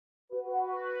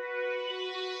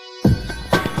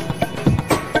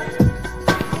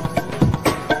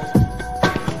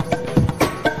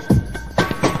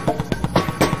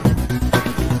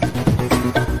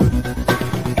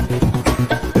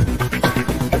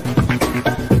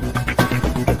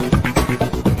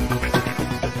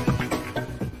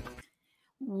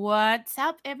What's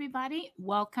up, everybody?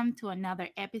 Welcome to another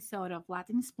episode of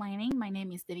Latin Explaining. My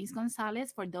name is Denise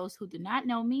Gonzalez. For those who do not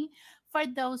know me, for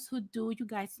those who do, you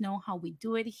guys know how we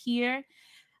do it here.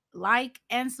 Like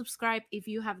and subscribe if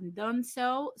you haven't done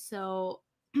so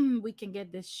we can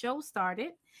get this show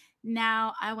started.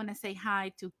 Now, I want to say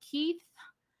hi to Keith,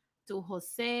 to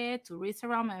Jose, to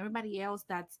Rizaram, and everybody else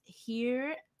that's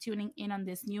here tuning in on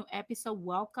this new episode.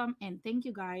 Welcome and thank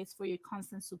you guys for your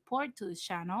constant support to the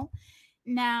channel.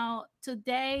 Now,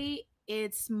 today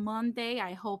it's Monday.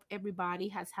 I hope everybody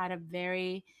has had a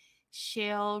very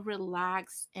chill,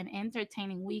 relaxed, and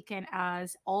entertaining weekend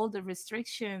as all the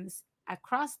restrictions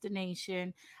across the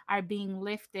nation are being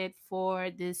lifted for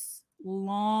this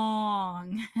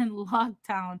long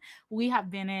lockdown we have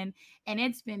been in, and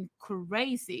it's been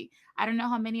crazy. I don't know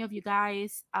how many of you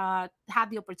guys had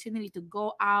the opportunity to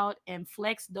go out and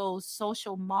flex those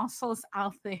social muscles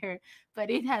out there, but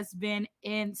it has been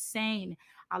insane.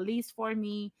 At least for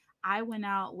me, I went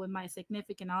out with my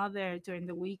significant other during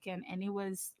the weekend and it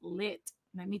was lit.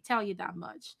 Let me tell you that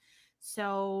much.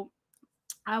 So,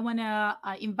 I want to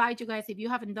invite you guys, if you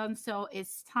haven't done so,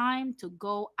 it's time to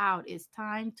go out. It's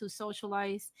time to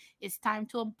socialize. It's time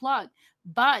to unplug.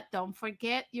 But don't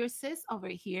forget your sis over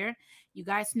here. You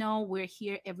guys know we're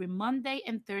here every Monday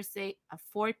and Thursday at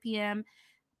 4 p.m.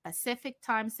 Pacific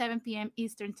time, 7 p.m.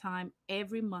 Eastern time,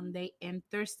 every Monday and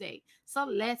Thursday. So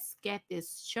let's get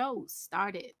this show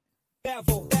started.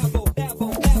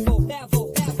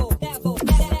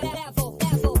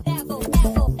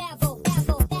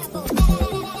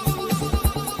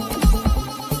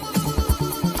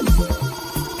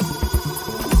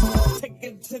 Take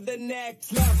it to the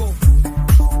next level.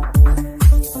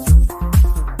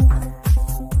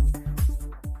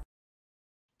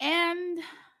 And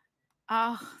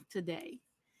today.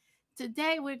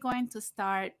 Today, we're going to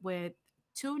start with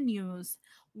two news.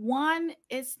 One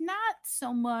is not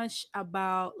so much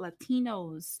about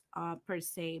Latinos per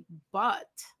se, but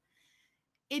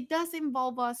it does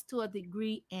involve us to a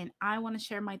degree, and I want to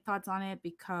share my thoughts on it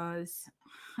because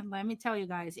let me tell you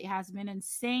guys, it has been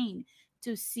insane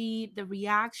to see the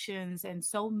reactions and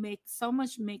so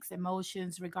much mixed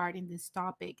emotions regarding this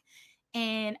topic.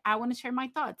 And I want to share my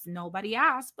thoughts. Nobody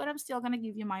asked, but I'm still going to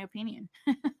give you my opinion.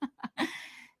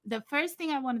 The first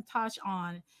thing I want to touch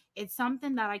on is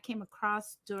something that I came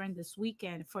across during this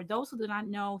weekend. For those who do not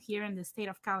know, here in the state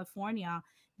of California,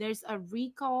 there's a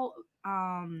recall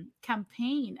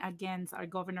campaign against our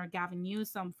governor Gavin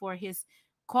Newsom for his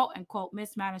quote unquote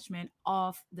mismanagement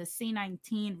of the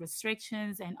C-19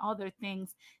 restrictions and other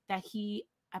things that he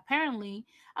apparently,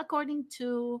 according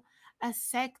to a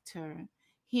sector,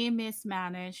 he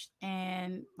mismanaged.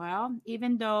 And well,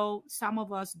 even though some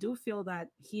of us do feel that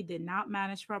he did not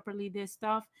manage properly this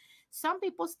stuff, some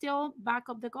people still back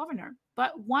up the governor.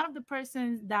 But one of the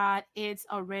persons that is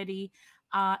already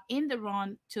in the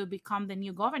run to become the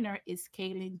new governor is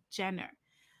Caitlyn Jenner.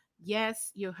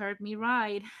 Yes, you heard me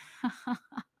right.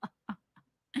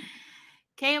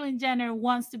 Caitlyn Jenner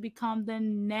wants to become the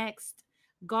next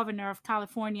governor of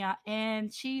California,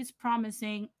 and she's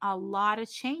promising a lot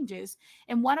of changes.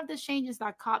 And one of the changes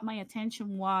that caught my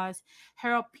attention was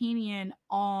her opinion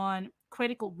on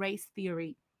critical race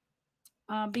theory.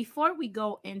 Before we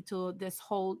go into this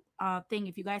whole thing,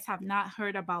 if you guys have not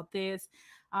heard about this,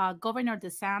 Governor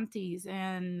DeSantis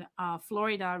in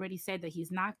Florida already said that he's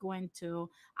not going to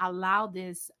allow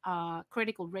this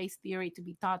critical race theory to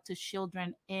be taught to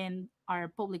children in our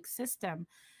public system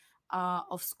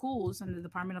of schools. And the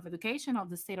Department of Education of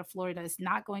the state of Florida is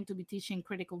not going to be teaching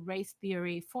critical race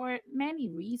theory for many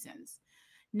reasons.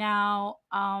 Now,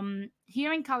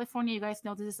 here in California, you guys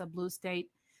know this is a blue state.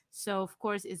 So, of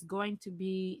course, it's going to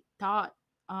be taught.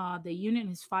 The union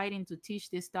is fighting to teach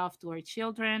this stuff to our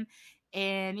children.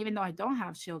 And even though I don't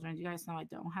have children, you guys know I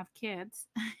don't have kids,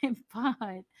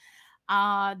 but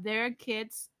there are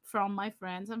kids from my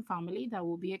friends and family that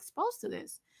will be exposed to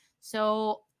this.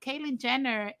 So, Caitlyn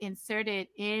Jenner inserted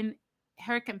in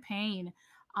her campaign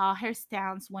her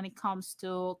stance when it comes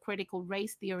to critical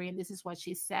race theory. And this is what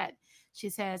she said. She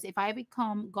says, if I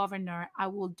become governor, I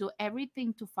will do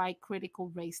everything to fight critical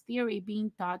race theory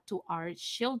being taught to our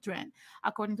children,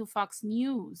 according to Fox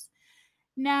News.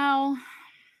 Now,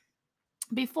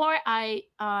 before I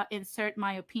insert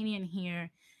my opinion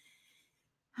here,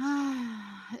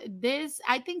 this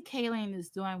I think Kaylin is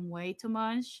doing way too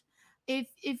much. If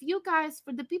you guys,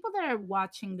 for the people that are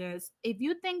watching this, if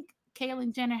you think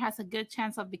Caitlyn Jenner has a good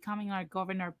chance of becoming our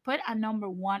governor, put a number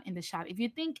one in the chat. If you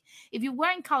think, if you were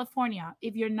in California,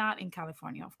 if you're not in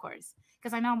California, of course,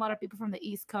 because I know a lot of people from the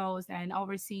East Coast and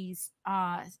overseas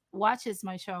watches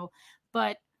my show,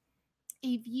 but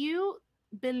if you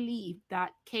believe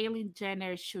that Caitlyn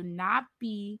Jenner should not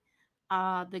be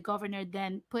the governor,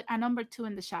 then put a number two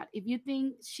in the shot. If you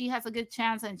think she has a good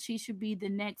chance and she should be the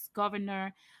next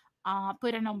governor,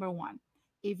 put a number one.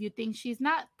 If you think she's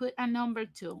not, put a number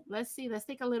two. Let's see. Let's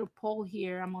take a little poll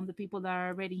here among the people that are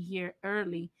already here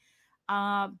early.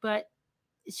 But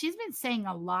she's been saying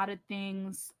a lot of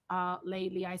things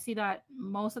lately. I see that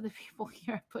most of the people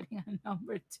here are putting a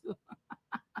number two.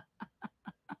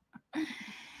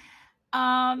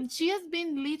 She has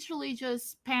been literally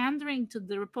just pandering to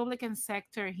the Republican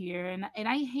sector here, and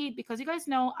I hate, because you guys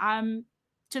know,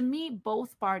 to me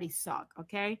both parties suck.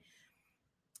 Okay,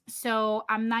 so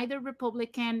I'm neither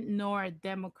Republican nor a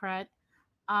Democrat.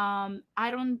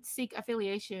 I don't seek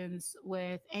affiliations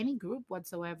with any group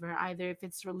whatsoever, either if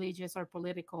it's religious or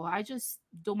political. I just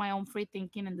do my own free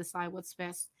thinking and decide what's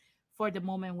best for the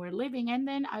moment we're living, and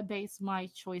then I base my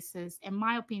choices and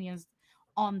my opinions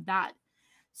on that.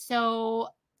 So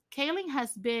Kaling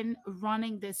has been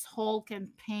running this whole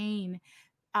campaign,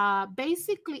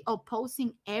 basically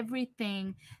opposing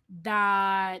everything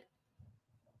that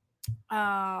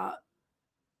uh,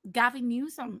 Gavin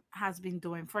Newsom has been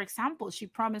doing. For example, she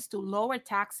promised to lower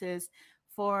taxes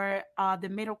for the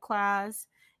middle class,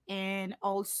 and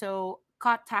also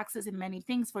cut taxes in many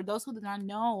things. For those who do not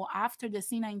know, after the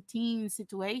C-19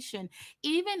 situation,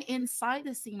 even inside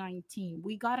the C-19,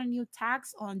 we got a new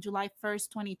tax on July 1st,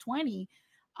 2020.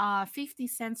 50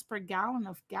 cents per gallon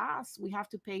of gas. We have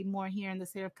to pay more here in the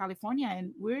state of California,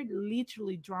 and we're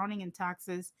literally drowning in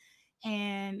taxes.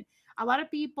 And a lot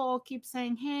of people keep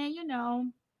saying, hey,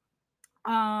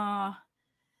 uh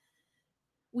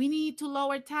we need to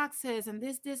lower taxes and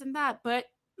this and that, but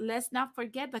let's not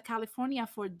forget that California,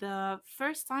 for the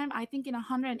first time I think in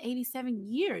 187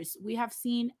 years, we have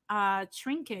seen a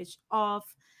shrinkage of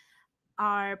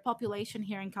our population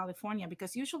here in California,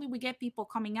 because usually we get people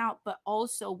coming out, but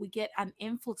also we get an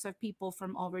influx of people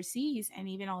from overseas and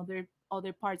even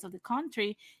other parts of the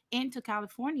country into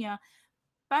California,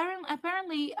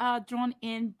 apparently drawn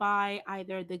in by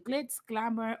either the glitz,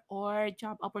 glamour, or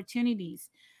job opportunities.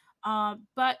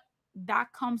 But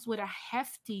that comes with a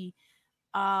hefty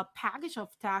package of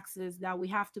taxes that we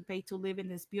have to pay to live in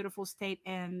this beautiful state,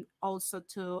 and also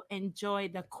to enjoy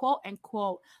the quote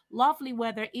unquote lovely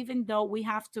weather, even though we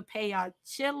have to pay a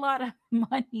shit lot of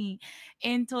money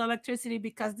into electricity,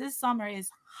 because this summer is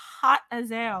hot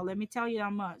as hell. Let me tell you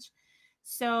that much.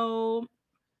 So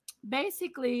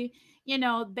basically,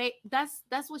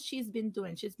 that's what she's been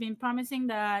doing. She's been promising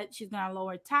that she's going to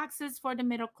lower taxes for the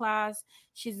middle class.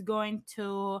 She's going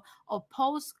to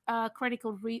oppose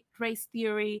critical race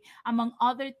theory, among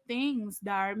other things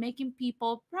that are making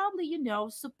people probably,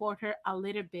 support her a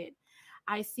little bit.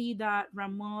 I see that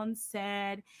Ramon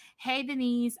said, hey,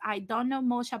 Denise, I don't know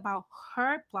much about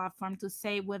her platform to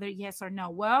say whether yes or no.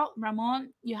 Well,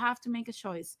 Ramon, you have to make a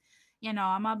choice.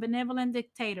 I'm a benevolent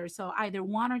dictator, so either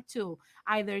one or two.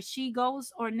 Either she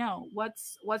goes or no.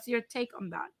 What's your take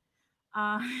on that?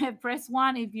 Press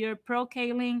one if you're pro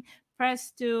Kaling.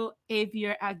 Press two if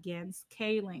you're against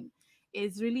Kaling.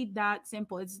 It's really that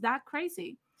simple. It's that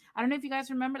crazy. I don't know if you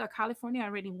guys remember that California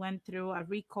already went through a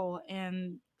recall,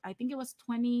 and I think it was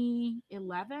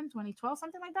 2011, 2012,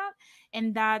 something like that.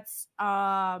 And that's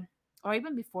or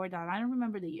even before that. I don't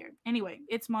remember the year. Anyway,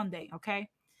 it's Monday, okay?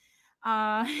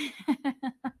 Uh,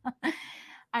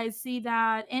 I see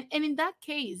that. And in that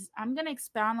case, I'm going to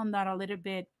expand on that a little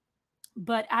bit.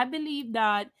 But I believe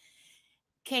that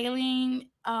Kaylin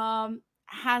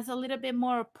has a little bit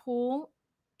more pull,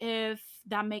 if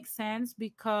that makes sense,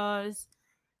 because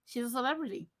she's a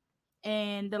celebrity.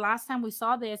 And the last time we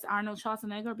saw this, Arnold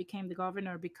Schwarzenegger became the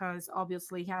governor because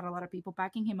obviously he had a lot of people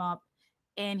backing him up,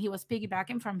 and he was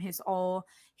piggybacking from his whole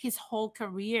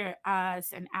career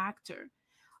as an actor.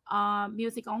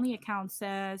 Music Only account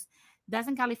says,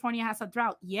 doesn't California has a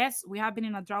drought? Yes, we have been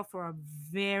in a drought for a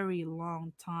very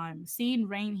long time. Seeing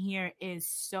rain here is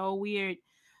so weird.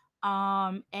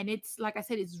 And it's, like I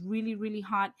said, it's really, really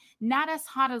hot. Not as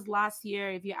hot as last year.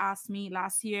 If you ask me,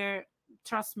 last year,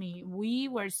 trust me, we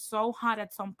were so hot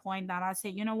at some point that I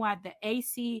said, you know what, the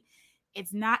AC,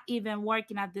 it's not even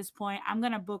working at this point. I'm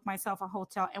gonna book myself a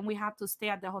hotel, and we have to stay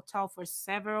at the hotel for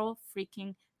several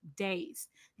freaking days.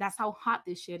 That's how hot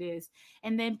this shit is.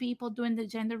 And then people doing the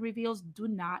gender reveals do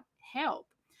not help.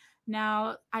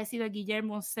 Now, I see that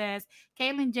Guillermo says,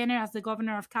 Caitlyn Jenner, as the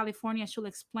governor of California, should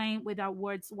explain without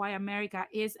words why America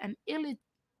is an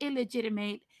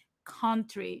illegitimate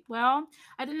country. Well,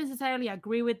 I don't necessarily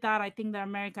agree with that. I think that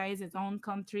America is its own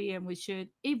country, and we should,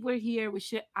 if we're here, we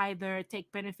should either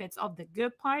take benefits of the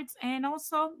good parts and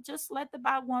also just let the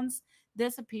bad ones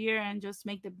disappear and just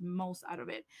make the most out of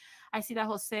it. I see that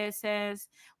Jose says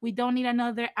we don't need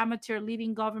another amateur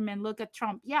leading government. Look at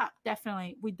Trump. Yeah,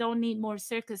 definitely. We don't need more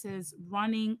circuses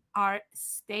running our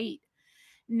state.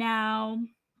 Now,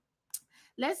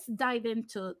 let's dive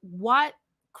into what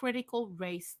critical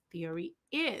race theory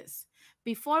is.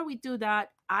 Before we do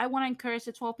that, I want to encourage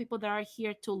the 12 people that are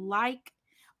here to like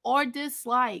or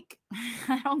dislike.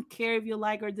 I don't care if you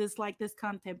like or dislike this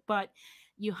content, but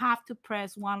you have to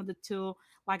press one of the two.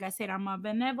 Like I said, I'm a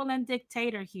benevolent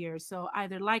dictator here. So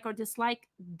either like or dislike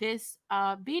this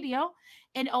video.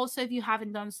 And also, if you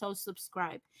haven't done so,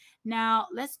 subscribe. Now,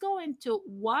 let's go into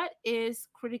what is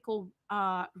critical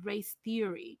race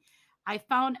theory. I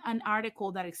found an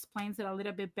article that explains it a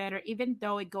little bit better, even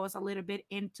though it goes a little bit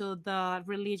into the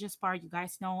religious part. You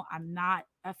guys know I'm not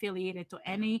affiliated to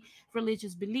any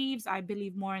religious beliefs. I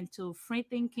believe more into free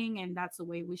thinking, and that's the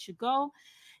way we should go.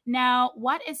 Now,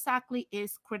 what exactly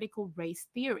is critical race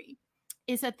theory?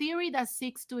 It's a theory that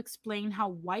seeks to explain how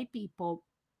white people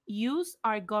use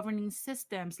our governing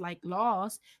systems like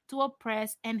laws to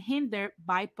oppress and hinder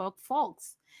BIPOC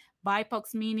folks.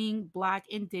 BIPOCs meaning Black,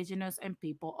 Indigenous, and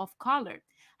people of color.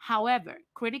 However,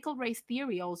 critical race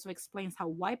theory also explains how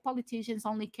white politicians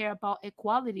only care about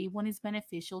equality when it's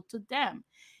beneficial to them.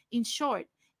 In short,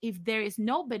 if there is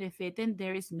no benefit, then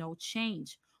there is no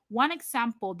change. One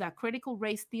example that critical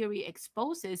race theory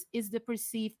exposes is the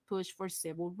perceived push for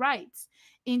civil rights.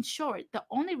 In short, the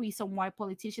only reason why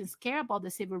politicians care about the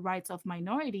civil rights of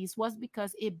minorities was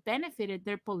because it benefited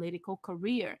their political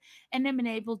career and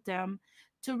enabled them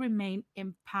to remain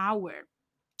in power.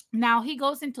 Now he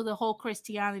goes into the whole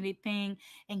Christianity thing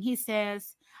and he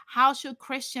says, how should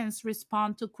Christians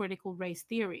respond to critical race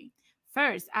theory?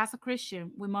 First, as a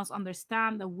Christian, we must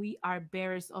understand that we are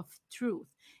bearers of truth.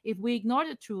 If we ignore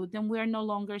the truth, then we are no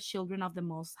longer children of the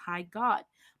Most High God,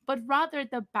 but rather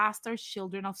the bastard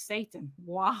children of Satan.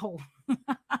 Wow.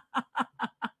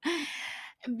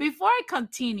 Before I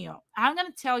continue, I'm going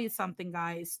to tell you something,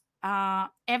 guys.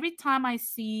 Every time I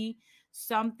see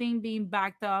something being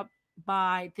backed up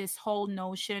by this whole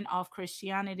notion of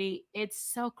Christianity, it's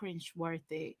so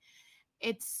cringeworthy.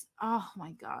 It's, oh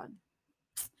my God.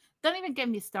 Don't even get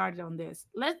me started on this.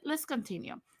 Let's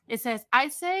continue. It says, I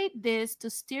say this to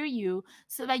steer you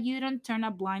so that you don't turn a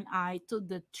blind eye to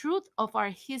the truth of our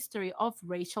history of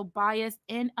racial bias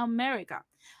in America.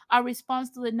 Our response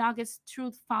to the nuggets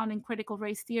truth found in critical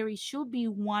race theory should be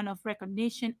one of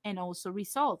recognition and also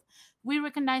resolve. We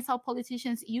recognize how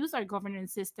politicians use our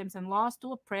governance systems and laws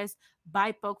to oppress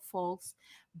BIPOC folks,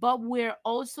 but we're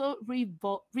also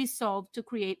resolved to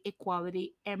create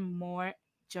equality and more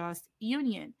just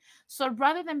union. So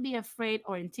rather than be afraid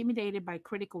or intimidated by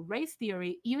critical race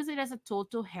theory, use it as a tool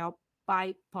to help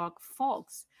BIPOC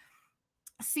folks.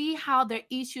 See how their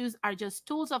issues are just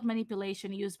tools of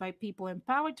manipulation used by people in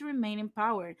power to remain in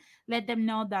power. Let them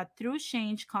know that true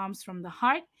change comes from the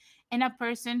heart, and a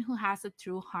person who has a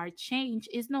true heart change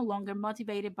is no longer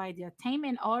motivated by the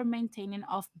attainment or maintaining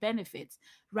of benefits.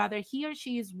 Rather, he or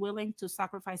she is willing to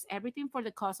sacrifice everything for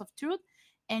the cause of truth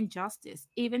and justice,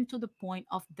 even to the point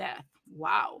of death.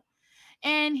 Wow.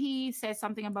 And he says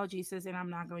something about Jesus, and I'm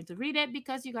not going to read it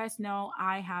because you guys know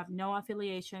I have no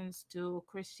affiliations to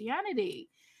Christianity.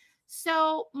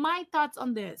 So, my thoughts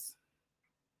on this.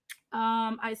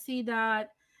 I see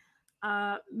that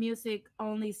music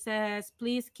only says,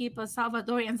 please keep us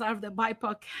Salvadorians out of the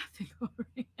BIPOC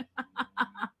category.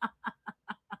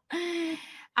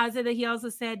 I said that he also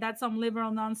said that some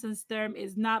liberal nonsense term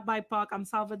is not BIPOC, I'm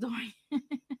Salvadorian.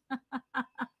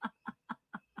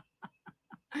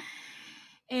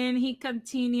 And he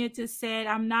continued to say,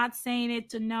 I'm not saying it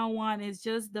to no one. It's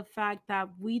just the fact that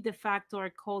we de facto are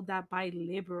called that by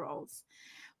liberals.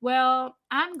 Well,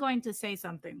 I'm going to say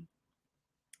something.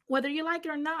 Whether you like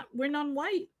it or not, we're non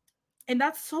white. And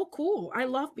that's so cool. I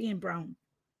love being brown.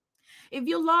 If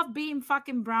you love being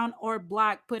fucking brown or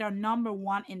black, put a number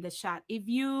one in the chat. If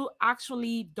you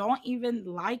actually don't even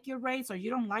like your race or you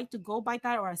don't like to go by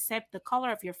that or accept the color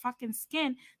of your fucking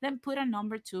skin, then put a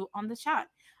number two on the chat.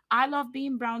 I love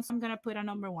being brown, so I'm gonna put a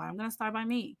number one. I'm gonna start by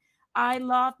me. I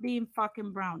love being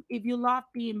fucking brown. If you love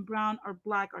being brown or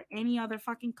black or any other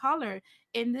fucking color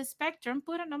in the spectrum,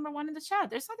 put a number one in the chat.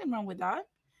 There's nothing wrong with that.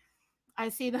 I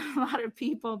see that a lot of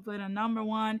people put a number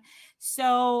one.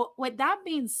 So, with that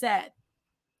being said,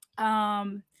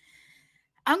 um,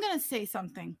 I'm gonna say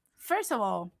something. First of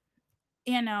all,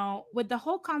 with the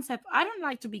whole concept, I don't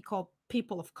like to be called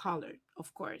people of color,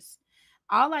 of course.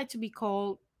 I like to be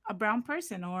called a brown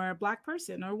person or a black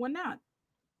person or whatnot.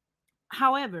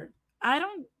 However, I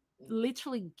don't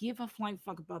literally give a flying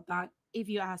fuck about that if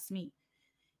you ask me,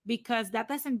 because that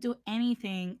doesn't do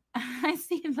anything. I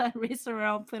see that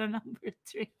Rizarel put a number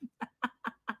three.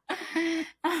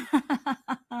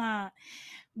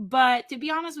 But to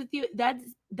be honest with you, that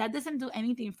doesn't do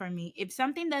anything for me. If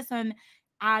something doesn't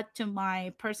add to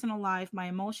my personal life, my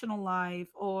emotional life,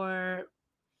 or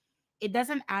it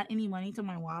doesn't add any money to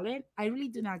my wallet, I really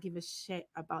do not give a shit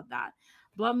about that.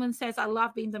 Blood Moon says, I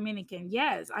love being Dominican.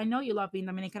 Yes, I know you love being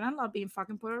Dominican. I love being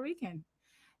fucking Puerto Rican.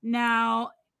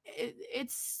 Now,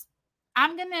 it's,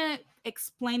 I'm gonna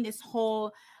explain this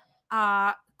whole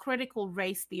critical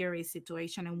race theory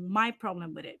situation and my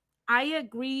problem with it. I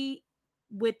agree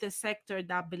with the sector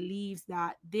that believes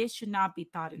that this should not be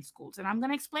taught in schools. And I'm going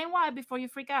to explain why before you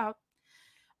freak out.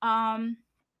 Um,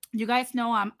 you guys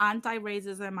know I'm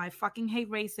anti-racism. I fucking hate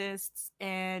racists,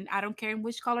 and I don't care in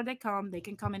which color they come. They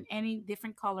can come in any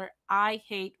different color. I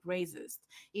hate racists.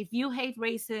 If you hate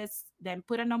racists, then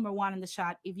put a number one in the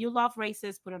chat. If you love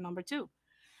racists, put a number two.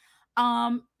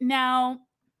 Now,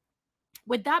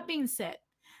 with that being said,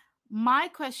 my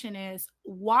question is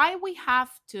why we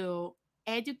have to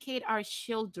educate our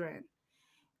children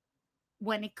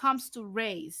when it comes to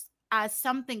race as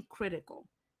something critical.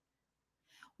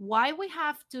 Why we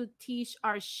have to teach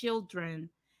our children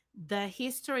the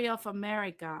history of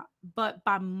America, but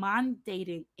by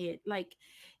mandating it. Like,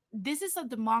 this is a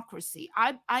democracy.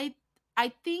 I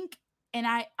think, and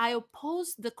I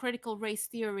oppose the critical race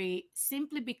theory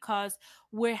simply because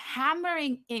we're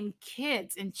hammering in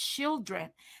kids and children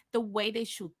the way they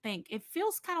should think. It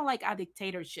feels kind of like a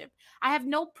dictatorship. I have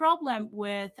no problem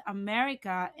with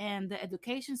America and the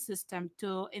education system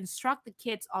to instruct the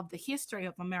kids of the history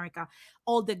of America,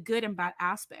 all the good and bad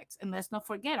aspects. And let's not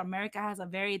forget, America has a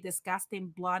very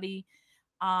disgusting, bloody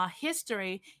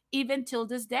history even till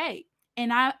this day.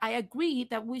 And I agree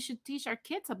that we should teach our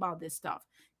kids about this stuff.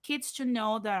 Kids should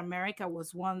know that America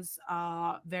was once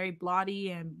very bloody,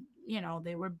 and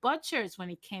they were butchers when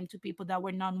it came to people that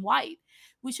were non-white.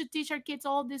 We should teach our kids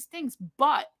all these things.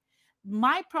 But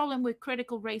my problem with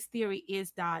critical race theory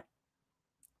is that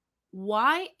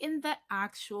why in the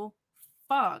actual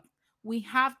fuck we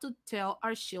have to tell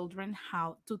our children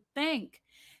how to think?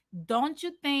 Don't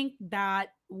you think that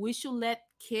we should let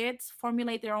kids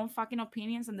formulate their own fucking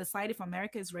opinions and decide if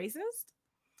America is racist?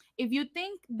 If you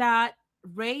think that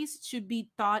race should be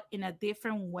taught in a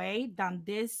different way than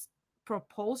this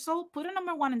proposal, put a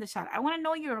number one in the chat. I want to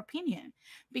know your opinion,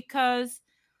 because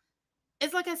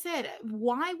it's like I said,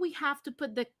 why we have to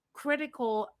put the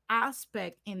critical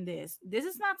aspect in this? This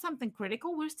is not something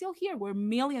critical. We're still here. We're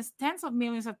millions, tens of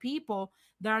millions of people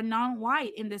that are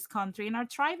non-white in this country and are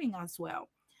thriving as well.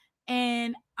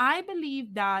 And I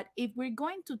believe that if we're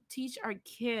going to teach our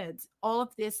kids all of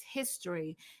this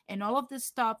history and all of this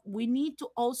stuff, we need to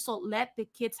also let the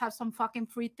kids have some fucking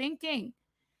free thinking.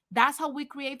 That's how we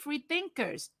create free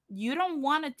thinkers. You don't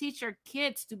want to teach your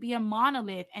kids to be a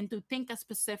monolith and to think a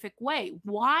specific way.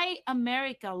 Why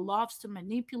America loves to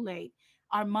manipulate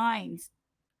our minds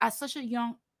at such a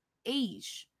young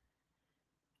age?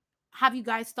 Have you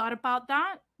guys thought about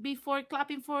that before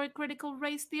clapping for critical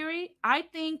race theory? I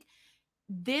think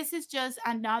this is just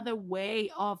another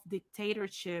way of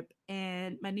dictatorship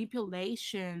and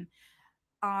manipulation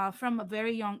from a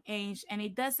very young age, and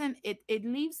it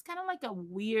leaves kind of like a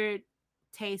weird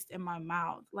taste in my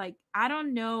mouth. Like, I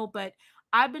don't know, but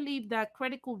I believe that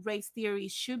critical race theory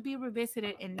should be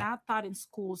revisited and not taught in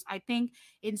schools. I think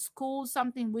in schools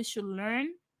something we should learn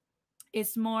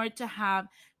is more to have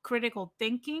critical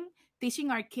thinking, teaching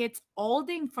our kids all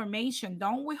the information.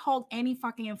 Don't withhold any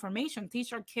fucking information.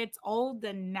 Teach our kids all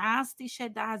the nasty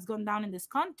shit that has gone down in this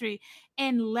country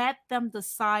and let them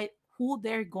decide who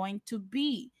they're going to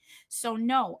be. So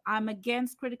no, I'm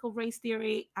against critical race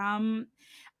theory.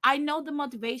 I know the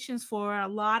motivations for a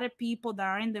lot of people that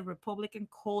are in the Republican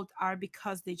cult are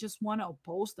because they just want to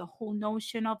oppose the whole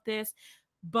notion of this.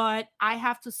 But I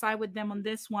have to side with them on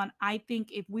this one. I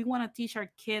think if we want to teach our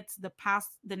kids the past,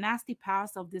 the nasty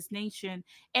past of this nation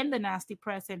and the nasty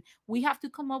present, we have to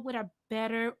come up with a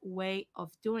better way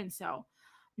of doing so.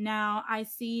 Now, I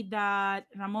see that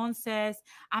Ramon says,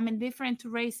 I'm indifferent to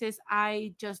races.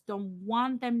 I just don't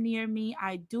want them near me.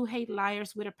 I do hate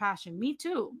liars with a passion. Me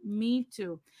too. Me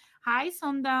too. Hi,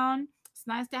 Sundown. It's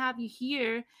nice to have you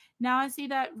here. Now I see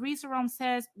that Rizaram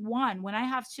says, one, when I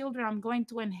have children, I'm going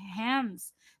to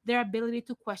enhance their ability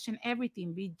to question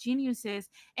everything, be geniuses,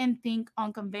 and think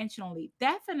unconventionally.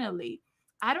 Definitely.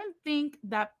 I don't think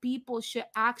that people should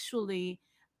actually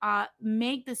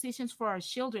make decisions for our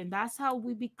children. That's how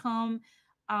we become,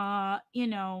 uh, you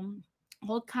know,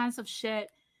 all kinds of shit.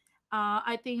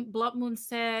 I think Blood Moon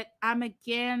said, I'm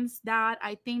against that.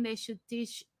 I think they should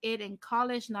teach it in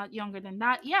college, not younger than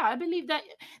that. Yeah, I believe that.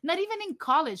 Not even in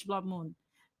college, Blood Moon.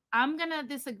 I'm gonna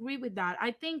disagree with that.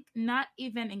 I think not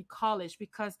even in college,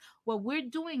 because what we're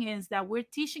doing is that we're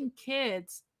teaching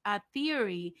kids a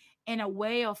theory in a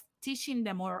way of teaching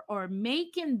them, or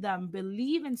making them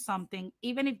believe in something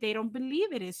even if they don't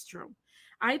believe it is true.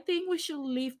 I think we should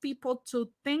leave people to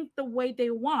think the way they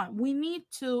want. We need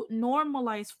to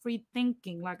normalize free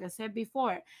thinking. Like I said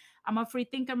before, I'm a free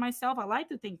thinker myself. I like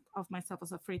to think of myself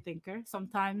as a free thinker.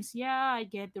 Sometimes, yeah, I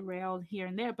get derailed here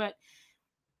and there, but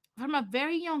from a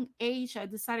very young age, I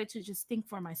decided to just think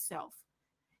for myself.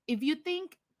 If you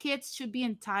think kids should be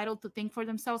entitled to think for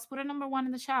themselves, put a number one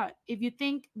in the chat. If you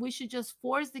think we should just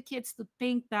force the kids to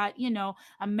think that,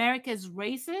 America is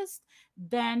racist,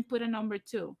 then put a number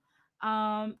two.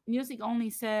 Music only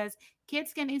says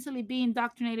kids can easily be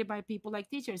indoctrinated by people like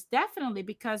teachers. Definitely,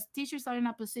 because teachers are in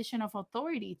a position of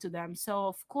authority to them. So,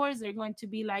 of course, they're going to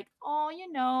be like,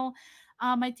 oh,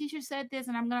 my teacher said this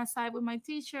and I'm going to side with my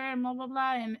teacher and blah, blah,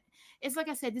 blah. And it's like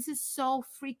I said, this is so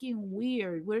freaking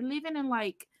weird. We're living in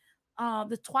like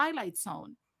the Twilight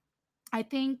Zone. I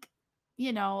think,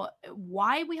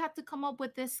 why we have to come up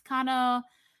with this kind of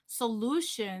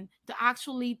solution to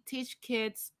actually teach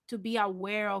kids to be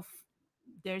aware of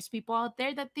there's people out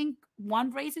there that think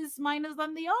one race is minus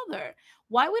than the other.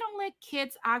 Why we don't let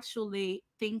kids actually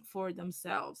think for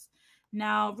themselves?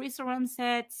 Now, Risa Ram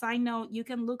said, side note, you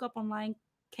can look up online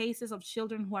cases of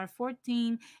children who are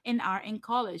 14 and are in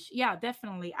college. Yeah,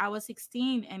 definitely. I was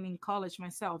 16 and in college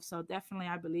myself. So definitely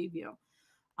I believe you.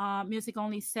 Music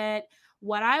only said,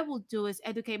 what I will do is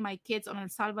educate my kids on El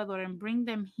Salvador and bring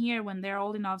them here when they're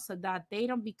old enough so that they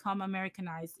don't become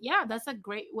Americanized. Yeah, that's a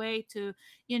great way to,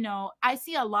 I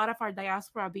see a lot of our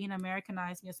diaspora being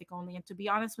Americanized, music only. And to be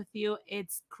honest with you,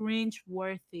 it's cringe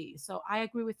worthy. So I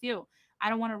agree with you. I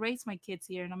don't want to raise my kids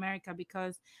here in America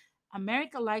because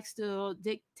America likes to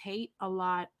dictate a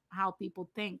lot how people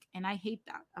think. And I hate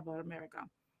that about America.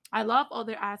 I love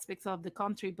other aspects of the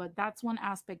country, but that's one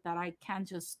aspect that I can't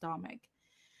just stomach.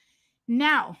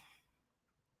 Now,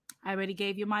 I already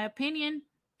gave you my opinion.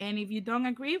 And if you don't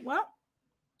agree, well,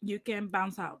 you can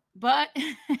bounce out. But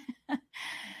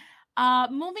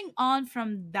moving on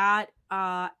from that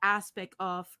aspect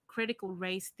of critical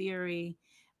race theory,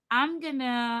 I'm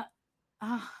gonna,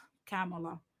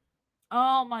 Kamala.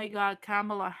 Oh my God,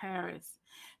 Kamala Harris.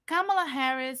 Kamala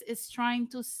Harris is trying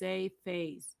to save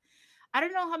face. I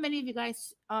don't know how many of you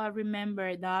guys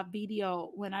remember that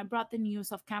video when I brought the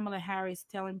news of Kamala Harris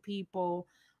telling people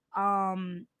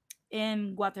um,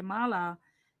 in Guatemala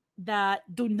that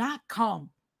do not come,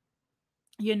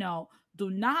 do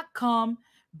not come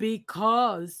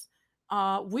because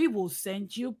we will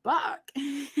send you back.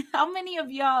 How many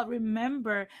of y'all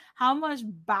remember how much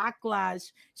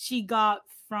backlash she got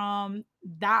from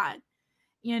that?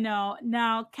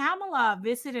 Now Kamala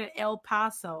visited El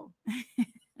Paso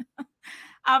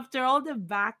after all the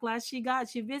backlash she got.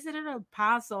 She visited El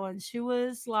Paso and she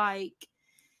was like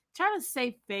trying to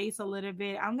save face a little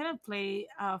bit. I'm gonna play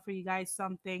for you guys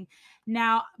something.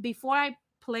 Now, before I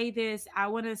play this, I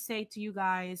want to say to you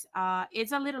guys,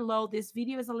 it's a little low. This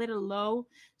video is a little low,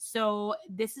 so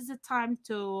this is a time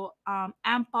to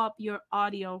amp up your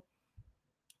audio.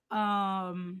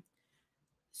 Um,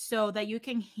 so that you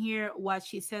can hear what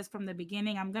she says from the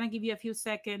beginning. I'm gonna give you a few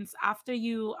seconds after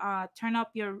you turn up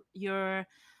your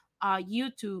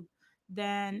YouTube,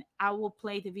 then I will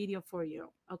play the video for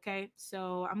you. Okay,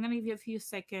 so I'm gonna give you a few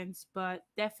seconds, but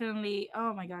definitely,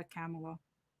 oh my God, Kamala.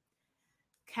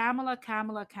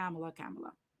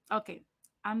 Okay,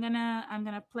 I'm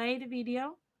gonna play the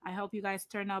video. I hope you guys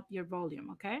turn up your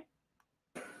volume. Okay.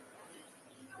 Hi,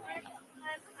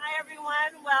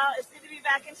 everyone. Well, it's good to be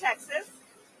back in Texas,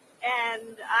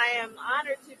 and I am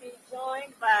honored to be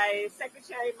joined by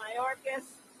Secretary Mayorkas,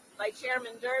 by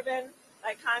Chairman Durbin,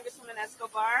 by Congresswoman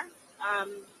Escobar.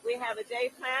 We have a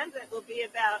day planned that will be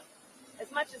about,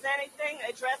 as much as anything,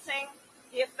 addressing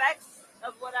the effects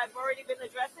of what I've already been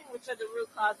addressing, which are the root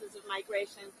causes of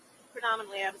migration,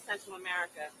 predominantly out of Central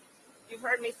America. You've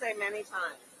heard me say many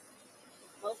times,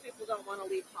 most people don't want to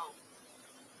leave home.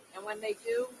 And when they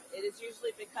do, it is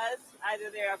usually because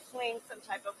either they are fleeing some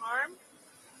type of harm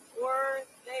or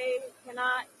they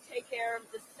cannot take care of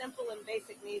the simple and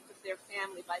basic needs of their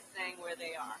family by staying where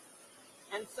they are.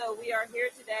 And so we are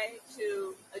here today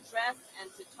to address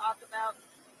and to talk about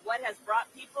what has brought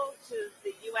people to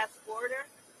the U.S. border,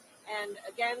 and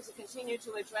again, to continue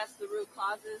to address the root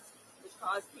causes which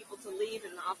cause people to leave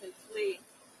and often flee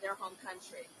their home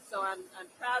country. So I'm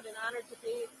proud and honored to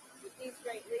be with these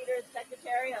great leaders.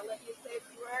 Secretary, I'll let you say a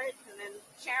few words, and then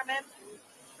Chairman and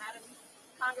Madam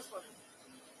Congresswoman.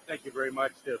 Thank you very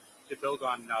much. To build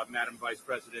on Madam Vice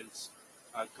President's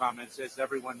comments, as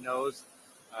everyone knows,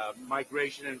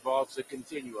 migration involves a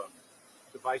continuum.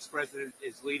 The Vice President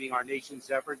is leading our nation's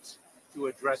efforts to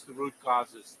address the root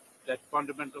causes, that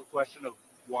fundamental question of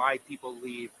why people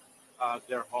leave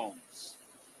their homes.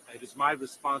 It is my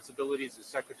responsibility as the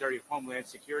Secretary of Homeland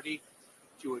Security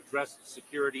to address the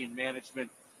security and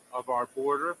management of our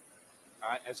border.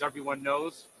 As everyone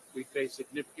knows, we faced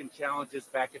significant challenges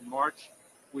back in March.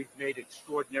 We've made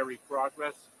extraordinary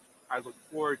progress. I look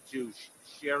forward to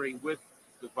sharing with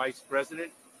the Vice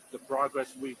President the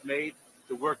progress we've made,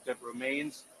 the work that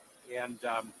remains, and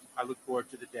I look forward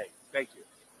to the day. Thank you.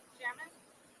 Chairman?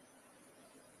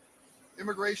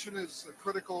 Immigration is a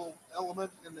critical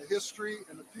element in the history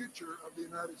and the future of the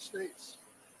United States.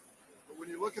 But when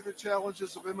you look at the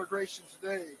challenges of immigration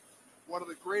today, one of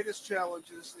the greatest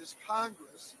challenges is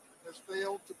Congress has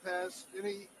failed to pass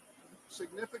any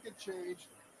significant change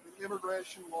in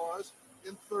immigration laws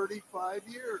in 35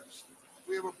 years.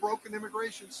 We have a broken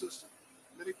immigration system.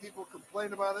 Many people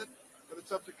complain about it, but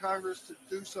it's up to Congress to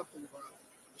do something about it.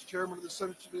 As chairman of the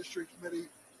Senate Judiciary Committee,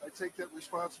 I take that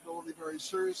responsibility very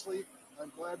seriously.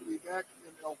 I'm glad to be back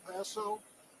in El Paso.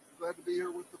 I'm glad to be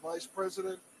here with the Vice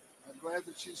President. I'm glad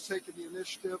that she's taken the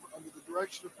initiative under the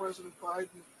direction of President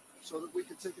Biden so that we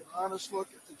can take an honest look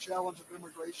at the challenge of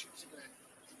immigration today.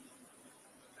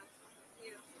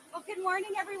 Well, good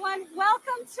morning, everyone.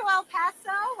 Welcome to El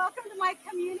Paso. Welcome to my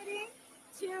community,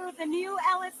 to the new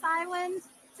Ellis Island,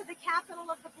 to the capital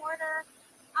of the border.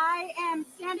 I am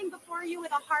standing before you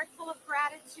with a heart full of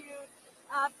gratitude.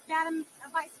 Madam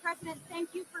Vice President,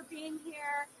 thank you for being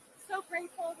here. So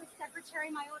grateful to Secretary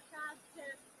Mayorkas, to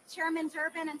Chairman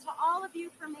Durbin, and to all of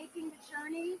you for making the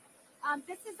journey.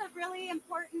 This is a really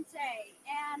important day,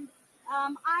 and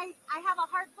I have a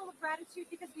heart full of gratitude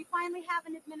because we finally have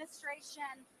an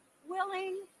administration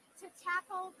willing to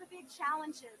tackle the big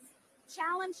challenges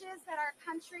that our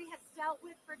country has dealt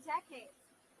with for decades,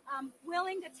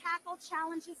 willing to tackle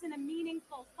challenges in a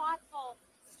meaningful, thoughtful,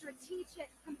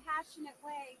 strategic, compassionate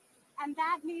way. And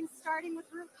that means starting with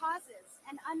root causes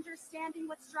and understanding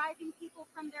what's driving people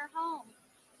from their home,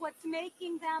 what's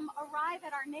making them arrive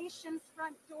at our nation's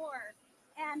front door.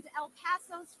 And El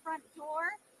Paso's front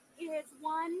door is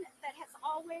one that has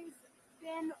always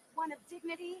been one of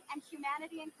dignity and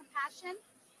humanity and compassion.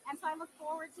 And so I look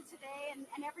forward to today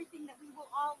and everything that we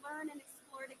will all learn and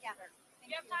explore together.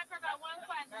 You have time for about one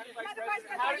question. Madam Vice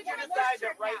President, how did you decide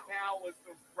that right now was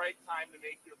the right time to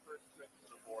make your first trip to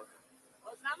the border?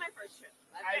 Well, it's not my first trip.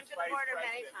 I've been to the border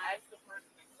many times. As the person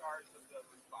in charge of the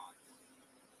response.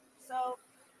 So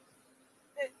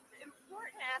the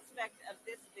important aspect of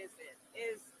this visit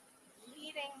is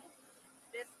leading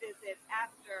this visit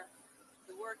after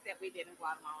the work that we did in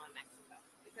Guatemala and Mexico.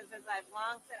 Because as I've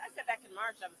long said, I said back in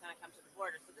March I was going to come to the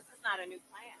border, so this is not a new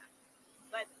plan.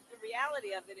 But the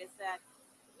reality of it is that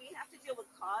we have to deal with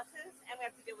causes and we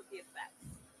have to deal with the effects.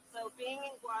 So being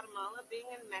in Guatemala, being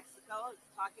in Mexico,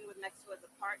 talking with Mexico as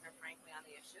a partner, frankly, on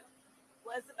the issue,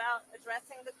 was about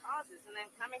addressing the causes, and then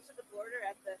coming to the border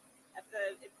at the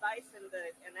advice and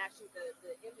actually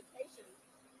the invitation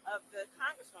of the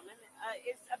Congresswoman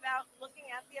is about looking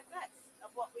at the effects of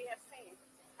what we have seen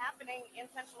happening in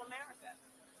Central America.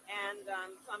 And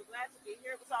so I'm glad to be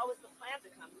here. It was always the plan to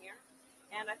come here.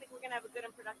 And I think we're going to have a good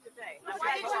and productive day. What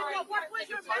was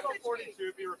your Title message?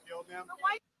 42 be repealed, ma'am?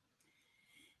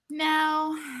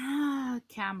 Now,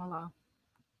 Kamala,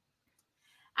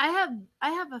 I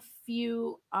have a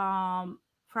few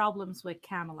problems with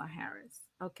Kamala Harris.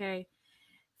 Okay,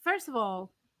 first of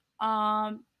all,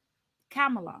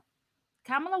 Kamala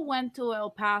went to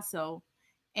El Paso,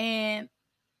 and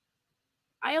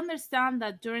I understand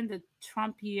that during the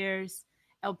Trump years,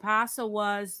 El Paso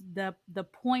was the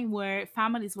point where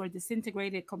families were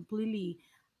disintegrated completely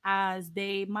as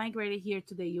they migrated here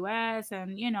to the US.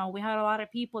 And, we had a lot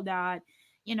of people that,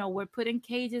 were put in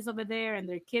cages over there and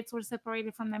their kids were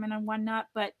separated from them and whatnot.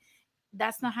 But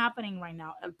that's not happening right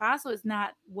now. El Paso is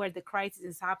not where the crisis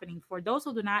is happening. For those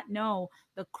who do not know,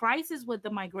 the crisis with the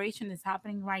migration is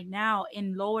happening right now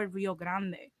in Lower Rio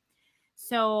Grande.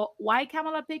 So why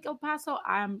Kamala picked El Paso?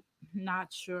 I'm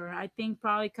not sure. I think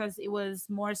probably because it was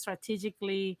more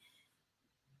strategically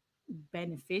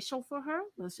beneficial for her.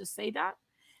 Let's just say that.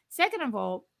 Second of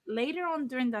all, later on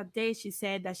during that day, she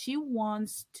said that she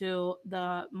wants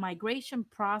the migration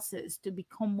process to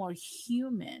become more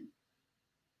human.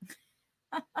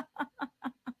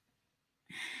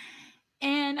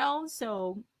 And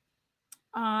also,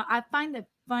 I find it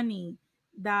funny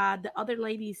that the other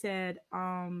lady said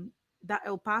that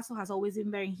El Paso has always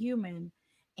been very human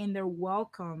in their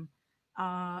welcome.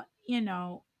 You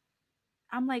know,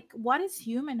 I'm like, what is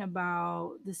human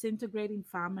about disintegrating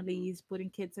families, putting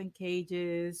kids in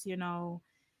cages?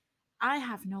 I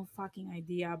have no fucking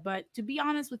idea. But to be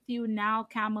honest with you, now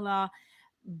Kamala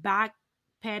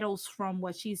backpedals from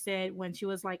what she said when she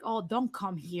was like, "Oh, don't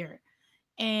come here,"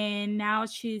 and now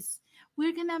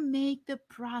we're gonna make the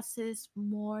process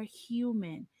more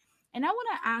human. And I want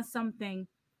to ask something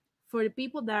for the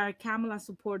people that are Kamala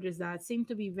supporters that seem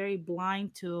to be very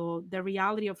blind to the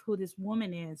reality of who this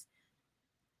woman is.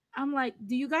 I'm like,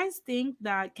 do you guys think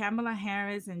that Kamala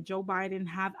Harris and Joe Biden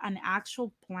have an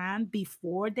actual plan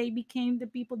before they became the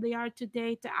people they are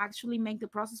today to actually make the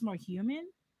process more human?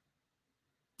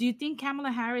 Do you think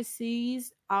Kamala Harris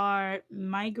sees our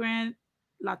migrant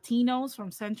Latinos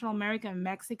from Central America and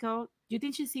Mexico? Do you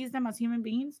think she sees them as human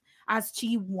beings, as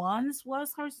she once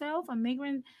was herself,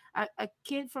 a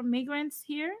kid from migrants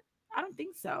here? I don't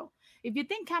think so. If you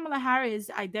think Kamala Harris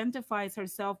identifies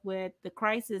herself with the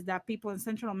crisis that people in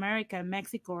Central America and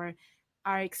Mexico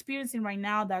are experiencing right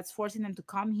now, that's forcing them to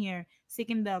come here,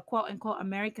 seeking the quote unquote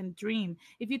American dream.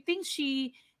 If you think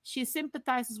she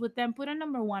sympathizes with them, put a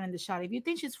number one in the shot. If you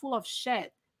think she's full of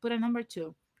shit, put a number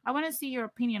two. I want to see your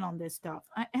opinion on this stuff.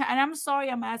 And I'm sorry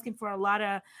I'm asking for a lot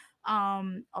of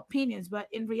opinions, but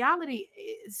in reality,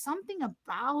 it's something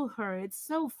about her. It's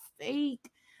so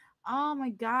fake. Oh my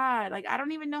god. Like, I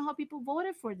don't even know how people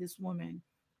voted for this woman.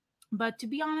 But to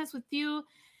be honest with you,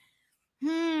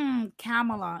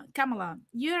 Kamala,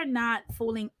 you're not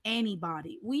fooling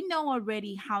anybody. We know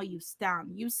already how you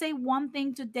stand. You say one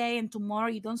thing today and tomorrow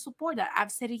you don't support that.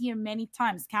 I've said it here many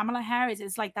times. Kamala Harris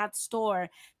is like that store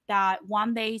that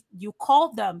one day you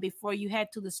call them before you head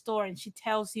to the store and she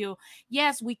tells you,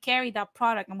 yes, we carry that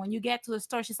product. And when you get to the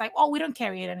store, she's like, oh, we don't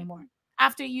carry it anymore.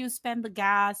 After you spend the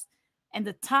gas and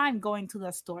the time going to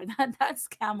the store. That's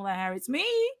Kamala Harris. Me?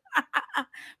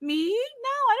 Me? No,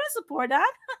 I don't support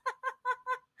that.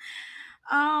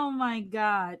 Oh my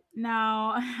God.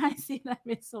 Now I see that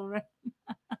Miss already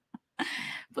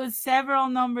put several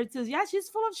number twos. Yeah, she's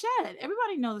full of shit.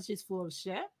 Everybody knows she's full of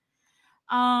shit.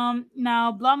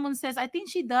 Now Blood Moon says, I think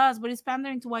she does, but it's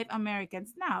pandering to white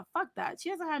Americans. Nah, fuck that. She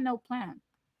hasn't had no plan.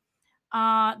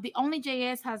 The only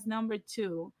JS has number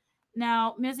two.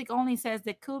 Now, Music Only says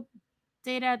the coup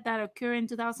data that occurred in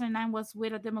 2009 was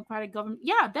with a democratic government.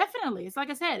 Yeah, definitely. It's like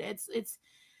I said, it's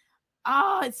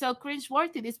so cringe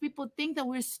worthy. These people think that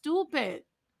we're stupid.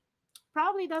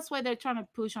 Probably that's why they're trying to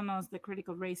push on us the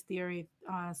critical race theory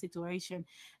situation.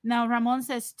 Now, Ramon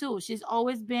says too, she's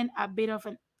always been a bit of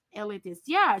an elitist.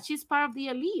 Yeah, she's part of the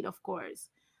elite, of course.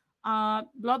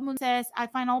 Blood Moon says, I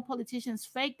find all politicians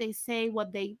fake. They say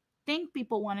what they think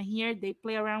people want to hear. They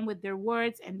play around with their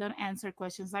words and don't answer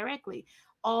questions directly.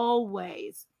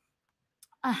 Always.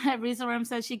 Risa Ram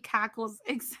says she cackles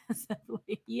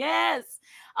excessively. Yes.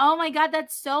 Oh my God,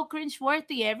 that's so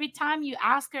cringeworthy. Every time you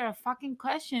ask her a fucking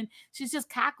question, she's just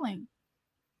cackling.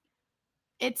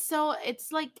 It's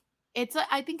like,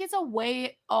 I think it's a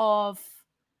way of,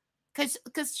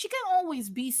 because she can always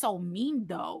be so mean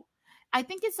though. I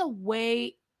think it's a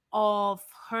way of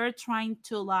her trying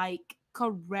to like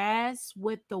caress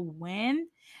with the wind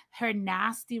her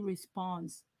nasty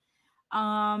response.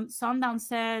 Sundown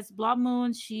says Blood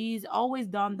Moon, she's always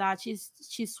done that.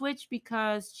 She switched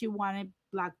because she wanted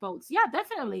black votes. Yeah,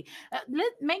 definitely.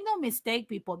 Make no mistake,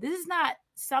 people, this is not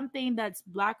something that's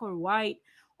black or white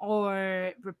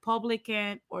or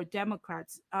Republican or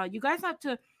Democrats. You guys have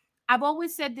to, I've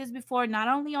always said this before, not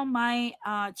only on my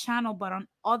channel but on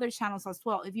other channels as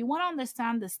well. If you want to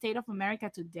understand the state of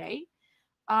America today,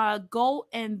 go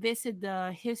and visit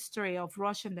the history of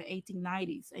Russia in the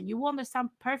 1890s, and you will understand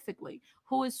perfectly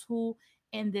who is who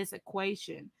in this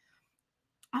equation.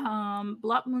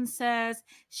 Blood Moon says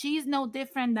she's no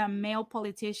different than male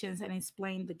politicians and is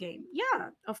playing the game. Yeah,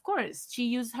 of course. She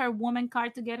used her woman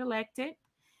card to get elected.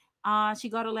 She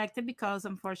got elected because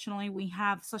unfortunately we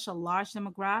have such a large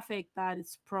demographic that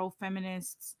is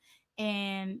pro-feminists,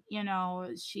 and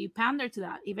she pandered to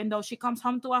that, even though she comes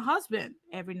home to a husband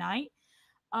every night.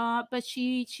 But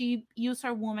she used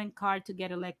her woman card to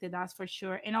get elected, that's for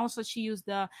sure. And also she used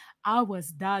the I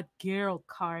was that girl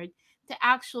card to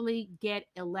actually get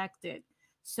elected.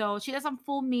 So she doesn't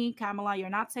fool me, Kamala. You're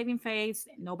not saving face.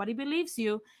 Nobody believes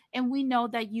you. And we know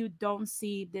that you don't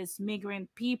see these migrant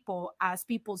people as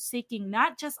people seeking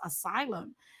not just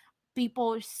asylum,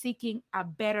 people seeking a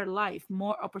better life,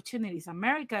 more opportunities.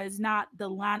 America is not the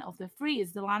land of the free,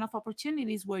 it's the land of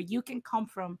opportunities where you can come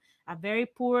from a very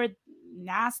poor,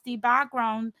 nasty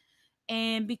background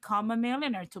and become a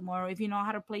millionaire tomorrow if you know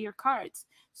how to play your cards.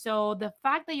 So the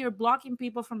fact that you're blocking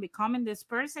people from becoming this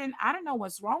person, I don't know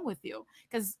what's wrong with you.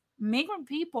 Because migrant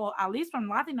people, at least from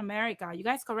Latin America, you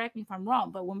guys correct me if I'm wrong,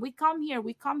 but when we come here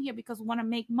because we want to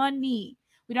make money.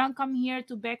 We don't come here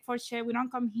to beg for shit. We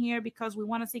don't come here because we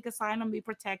want to seek asylum, be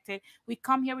protected. We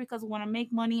come here because we want to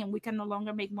make money, and we can no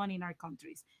longer make money in our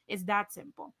countries. It's that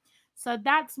simple. So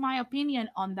that's my opinion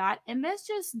on that. And let's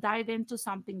just dive into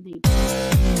something deep.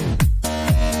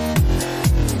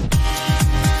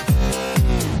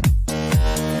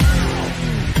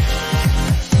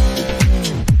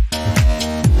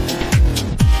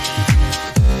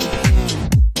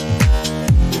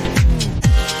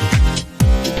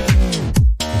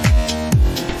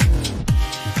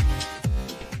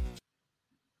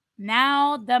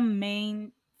 Now, the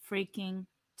main freaking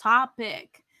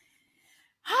topic.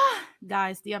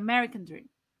 Guys, the American dream.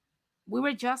 We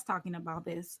were just talking about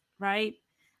this, right?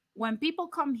 When people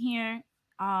come here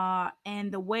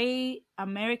and the way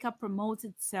America promotes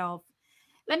itself,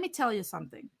 let me tell you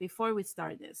something before we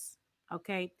start this,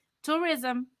 okay?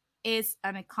 Tourism is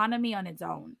an economy on its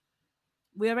own.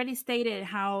 We already stated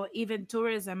how even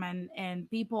tourism and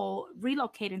people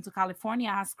relocating to California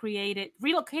has created,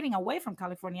 relocating away from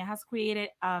California has created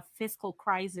a fiscal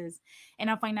crisis and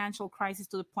a financial crisis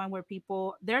to the point where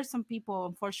people, there's some people,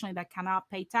 unfortunately, that cannot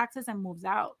pay taxes and moves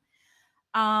out.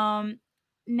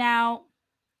 Now,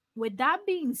 with that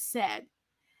being said,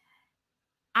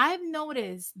 I've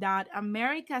noticed that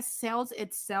America sells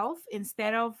itself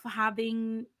instead of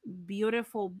having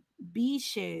beautiful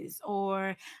beaches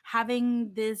or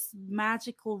having these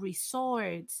magical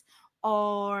resorts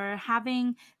or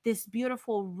having these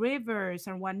beautiful rivers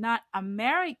and whatnot.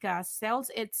 America sells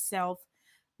itself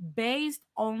based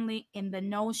only in the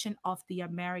notion of the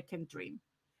American dream.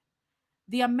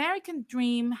 The American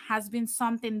dream has been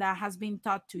something that has been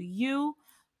taught to you,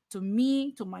 to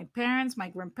me, to my parents, my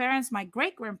grandparents, my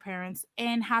great grandparents,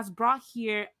 and has brought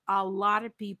here a lot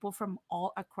of people from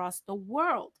all across the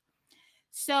world.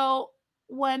 So,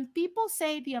 when people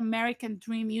say the American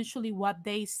dream, usually what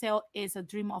they sell is a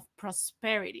dream of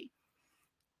prosperity.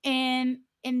 And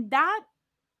in that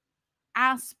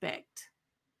aspect,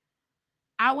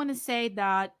 I want to say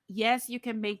that yes, you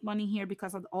can make money here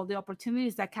because of all the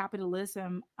opportunities that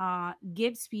capitalism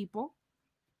gives people.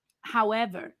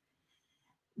 However,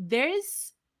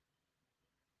 there's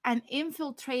an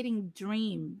infiltrating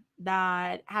dream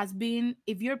that has been,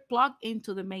 if you're plugged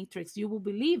into the matrix, you will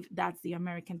believe that's the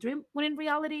American dream, when in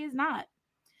reality is not.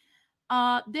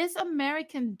 This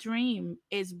American dream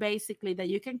is basically that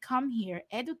you can come here,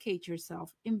 educate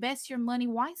yourself, invest your money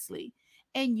wisely,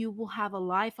 and you will have a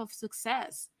life of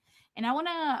success. And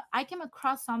I came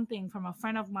across something from a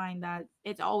friend of mine that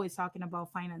it's always talking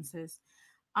about finances.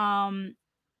 Um,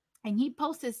 and he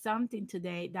posted something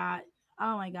today that,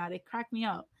 oh my God, it cracked me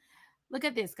up. Look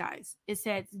at this, guys. It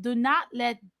says, do not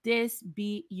let this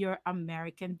be your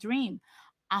American dream.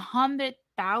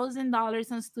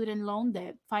 $100,000 on student loan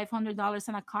debt, $500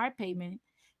 on a car payment,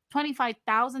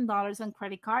 $25,000 on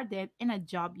credit card debt, and a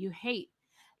job you hate.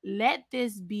 Let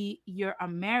this be your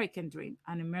American dream: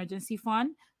 an emergency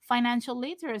fund, financial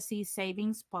literacy,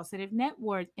 savings, positive net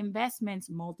worth, investments,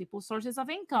 multiple sources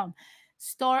of income,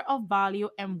 store of value,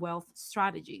 and wealth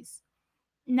strategies.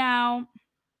 Now,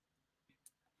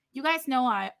 you guys know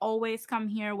I always come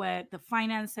here with the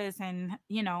finances and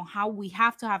how we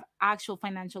have to have actual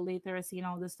financial literacy and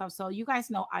all this stuff. So you guys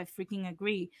know I freaking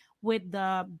agree with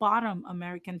the bottom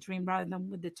American dream rather than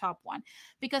with the top one.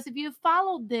 Because if you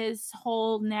follow this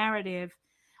whole narrative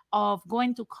of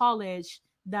going to college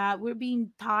that we're being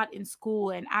taught in school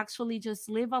and actually just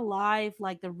live a life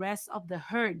like the rest of the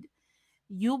herd,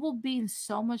 you will be in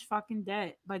so much fucking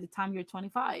debt by the time you're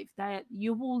 25 that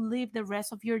you will live the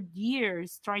rest of your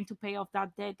years trying to pay off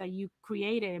that debt that you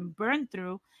created and burned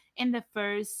through in the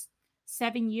first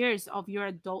 7 years of your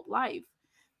adult life.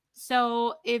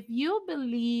 So if you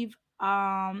believe,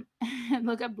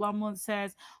 look at Blumwood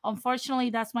says,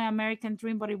 unfortunately, that's my American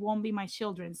dream, but it won't be my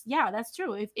children's. Yeah, that's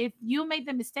true. If you make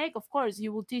the mistake, of course,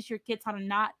 you will teach your kids how to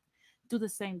not do the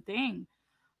same thing.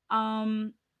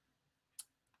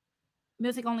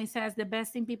 Music only says the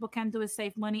best thing people can do is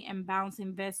save money and bounce,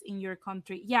 invest in your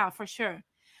country. Yeah, for sure.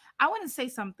 I want to say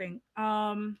something.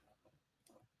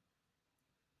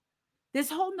 This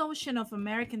whole notion of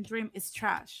American dream is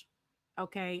trash.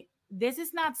 Okay. This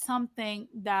is not something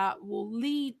that will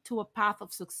lead to a path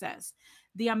of success.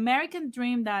 The American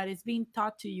dream that is being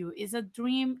taught to you is a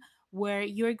dream where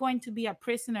you're going to be a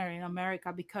prisoner in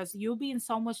America because you'll be in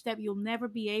so much debt you'll never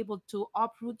be able to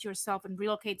uproot yourself and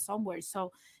relocate somewhere.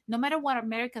 So no matter what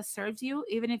America serves you,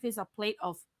 even if it's a plate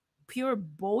of pure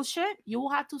bullshit, you will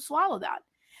have to swallow that,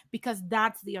 because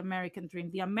that's the American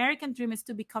dream. The American dream is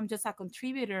to become just a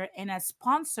contributor and a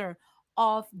sponsor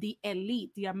of the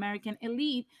elite, the American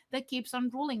elite that keeps on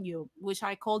ruling you, which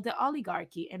I call the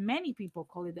oligarchy, and many people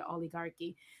call it the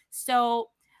oligarchy. So,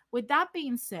 with that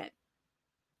being said,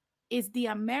 is the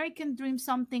American dream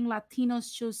something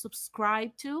Latinos should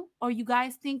subscribe to? Or you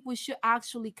guys think we should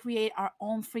actually create our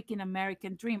own freaking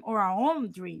American dream or our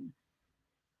own dream?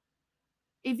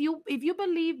 If you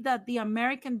believe that the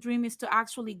American dream is to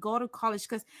actually go to college,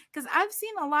 because I've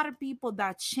seen a lot of people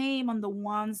that shame on the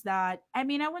ones that, I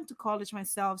mean, I went to college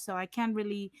myself, so I can't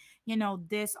really,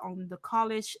 diss on the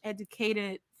college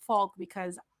educated folk,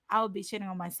 because I would be shitting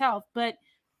on myself. But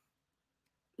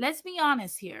let's be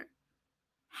honest here.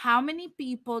 How many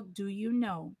people do you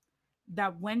know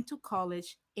that went to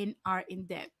college and are in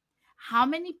debt? How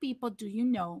many people do you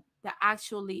know that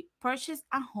actually purchased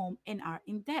a home and are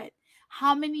in debt?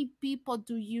 How many people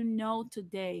do you know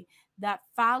today that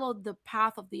followed the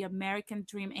path of the American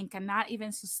dream and cannot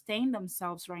even sustain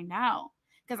themselves right now?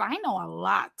 Because I know a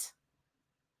lot.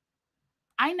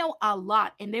 I know a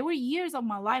lot. And there were years of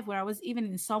my life where I was even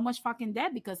in so much fucking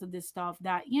debt because of this stuff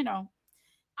that,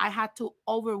 I had to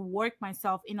overwork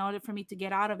myself in order for me to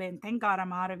get out of it. And thank God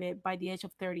I'm out of it by the age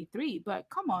of 33. But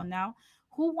come on now,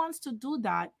 who wants to do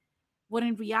that when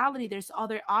in reality there's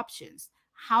other options?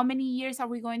 How many years are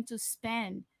we going to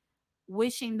spend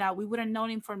wishing that we would have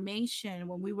known information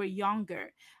when we were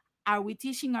younger? Are we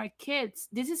teaching our kids?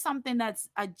 This is something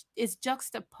is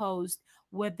juxtaposed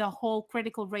with the whole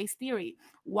critical race theory.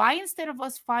 Why, instead of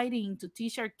us fighting to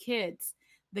teach our kids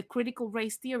the critical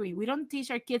race theory, we don't teach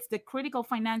our kids the critical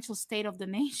financial state of the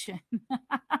nation?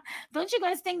 Don't you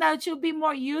guys think that it should be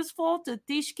more useful to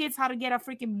teach kids how to get a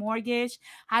freaking mortgage,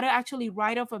 how to actually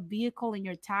write off a vehicle in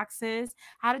your taxes,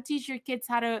 how to teach your kids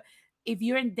how to, if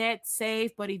you're in debt,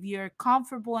 save, but if you're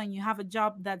comfortable and you have a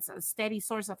job that's a steady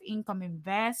source of income,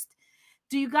 invest?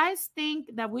 Do you guys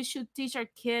think that we should teach our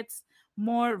kids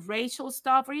more racial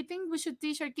stuff, or you think we should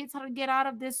teach our kids how to get out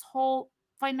of this whole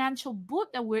financial boot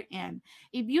that we're in?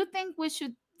 If you think we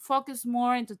should focus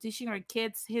more into teaching our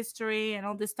kids history and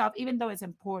all this stuff, even though it's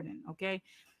important, okay,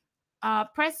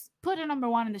 put a number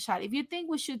 1 in the chat. If you think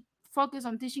we should focus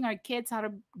on teaching our kids how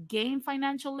to gain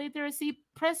financial literacy,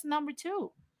 press number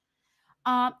 2.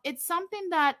 It's something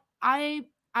that I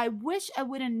wish I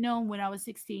would have known when I was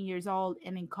 16 years old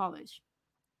and in college.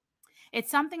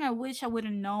 It's something I wish I would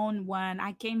have known when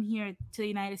I came here to the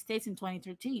United States in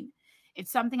 2013.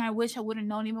 It's something I wish I would have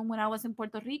known even when I was in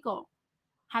Puerto Rico,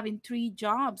 having 3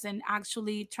 jobs and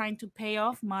actually trying to pay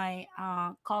off my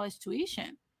college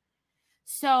tuition.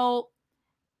 So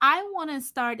I want to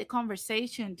start a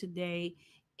conversation today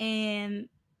and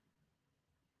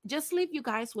just leave you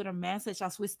guys with a message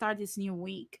as we start this new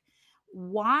week.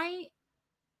 Why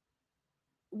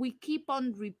we keep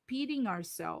on repeating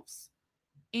ourselves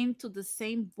into the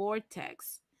same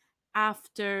vortex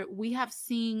after we have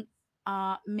seen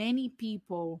many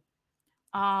people.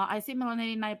 I see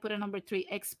Melanie and I put a number 3.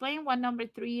 Explain what number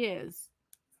 3 is.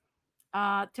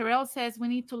 Terrell says we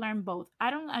need to learn both. I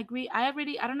don't agree. I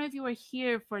don't know if you were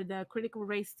here for the critical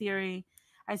race theory.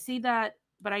 I see that,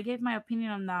 but I gave my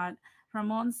opinion on that.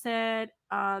 Ramon said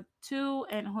 2,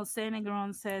 and Jose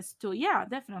Negron says 2. Yeah,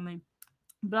 definitely.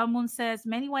 Blood Moon says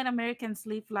many white Americans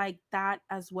live like that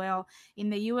as well.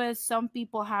 In the US, some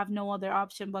people have no other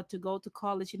option but to go to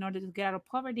college in order to get out of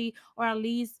poverty or at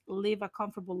least live a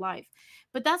comfortable life.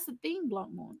 But that's the thing,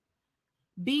 Blood Moon.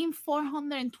 Being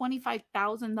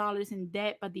 $425,000 in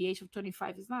debt at the age of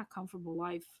 25 is not a comfortable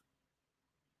life.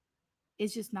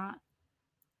 It's just not,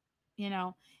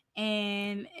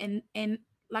 and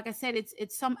like I said,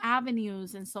 it's some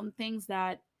avenues and some things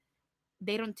that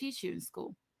they don't teach you in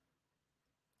school.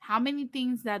 How many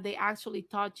things that they actually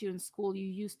taught you in school you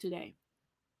use today?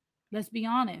 Let's be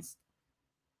honest.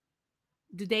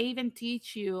 Do they even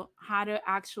teach you how to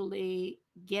actually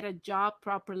get a job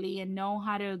properly and know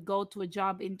how to go to a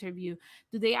job interview?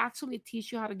 Do they actually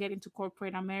teach you how to get into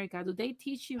corporate America? Do they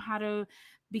teach you how to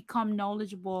become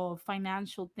knowledgeable of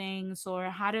financial things or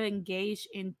how to engage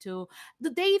into?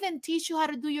 Do they even teach you how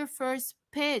to do your first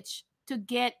pitch to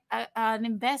get an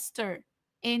investor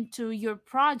into your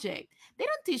project? They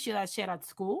don't teach you that shit at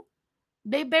school.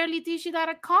 They barely teach you that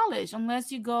at college unless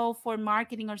you go for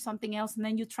marketing or something else, and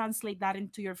then you translate that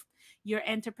into your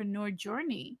entrepreneur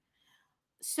journey.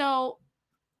 So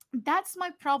that's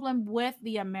my problem with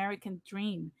the American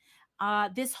dream.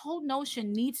 This whole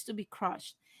notion needs to be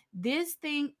crushed. This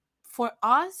thing, for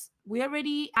us, we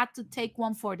already had to take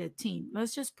one for the team.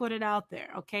 Let's just put it out there,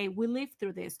 okay? We lived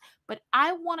through this. But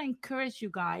I want to encourage you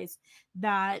guys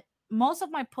that most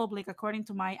of my public, according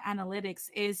to my analytics,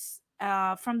 is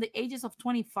from the ages of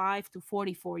 25 to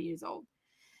 44 years old.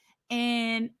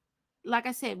 And like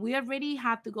I said, we already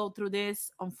had to go through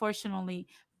this, unfortunately.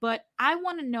 But I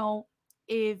want to know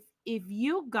if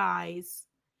you guys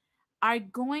are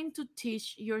going to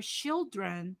teach your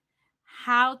children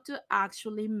how to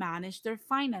actually manage their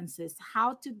finances,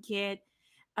 how to get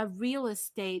a real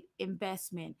estate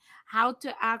investment, how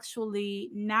to actually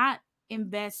not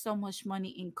invest so much money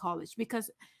in college,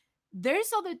 because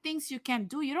there's other things you can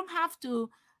do. You don't have to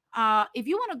if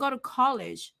you want to go to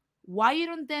college, why you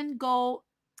don't then go,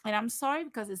 and I'm sorry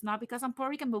because it's not because I'm Puerto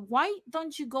Rican, but why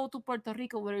don't you go to Puerto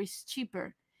Rico where it's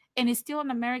cheaper and it's still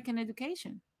an American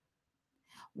education?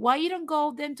 Why you don't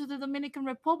go then to the Dominican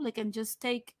Republic and just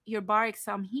take your bar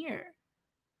exam here?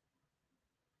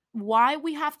 Why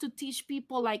we have to teach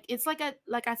people, like, it's like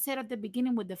I said at the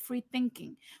beginning with the free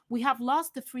thinking. We have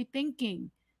lost the free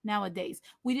thinking nowadays.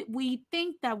 We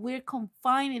think that we're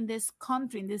confined in this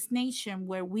country, in this nation,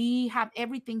 where we have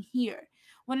everything here,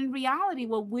 when in reality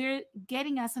what we're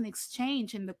getting as an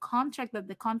exchange in the contract that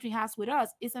the country has with us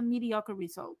is a mediocre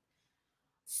result.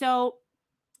 So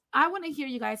I want to hear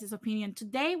you guys' opinion.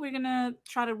 Today, we're going to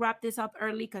try to wrap this up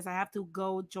early because I have to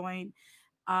go join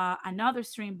another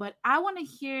stream. But I want to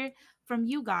hear from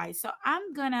you guys. So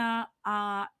I'm going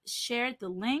to share the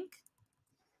link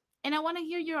and I want to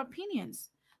hear your opinions.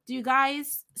 Do you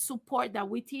guys support that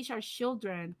we teach our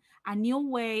children a new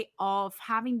way of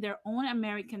having their own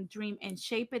American dream and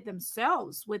shape it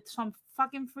themselves with some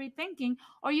fucking free thinking?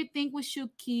 Or you think we should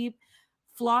keep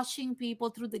flushing people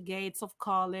through the gates of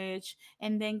college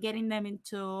and then getting them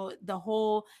into the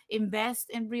whole invest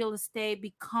in real estate,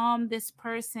 become this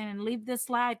person and live this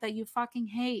life that you fucking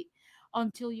hate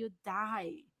until you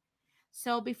die?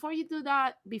 So before you do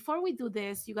that, before we do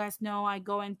this, you guys know I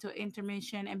go into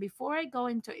intermission. And before I go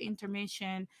into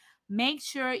intermission, make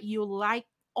sure you like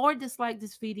or dislike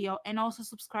this video and also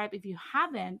subscribe if you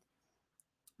haven't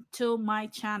to my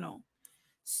channel,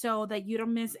 so that you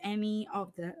don't miss any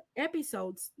of the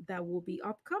episodes that will be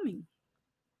upcoming.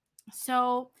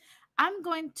 So I'm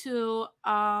going to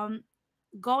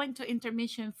go into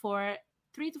intermission for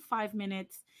 3 to 5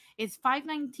 minutes. It's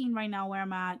 5:19 right now where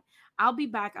I'm at. I'll be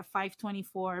back at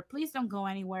 5:24. Please don't go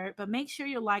anywhere, but make sure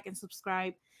you like and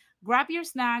subscribe. Grab your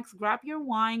snacks, grab your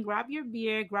wine, grab your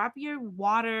beer, grab your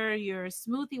water, your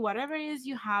smoothie, whatever it is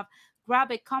you have.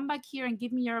 Grab it, come back here and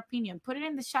give me your opinion. Put it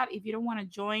in the chat if you don't want to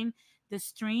join the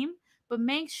stream, but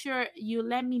make sure you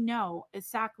let me know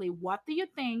exactly what do you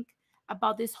think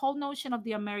about this whole notion of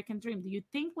the American dream. Do you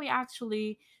think we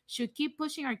actually should keep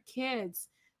pushing our kids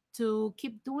to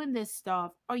keep doing this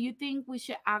stuff, or you think we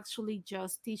should actually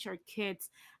just teach our kids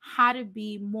how to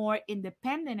be more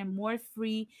independent and more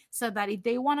free, so that if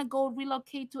they want to go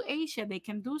relocate to Asia, they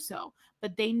can do so,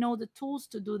 but they know the tools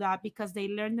to do that because they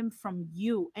learn them from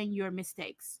you and your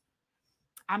mistakes?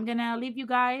 I'm gonna leave you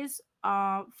guys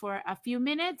for a few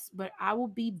minutes, but I will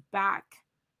be back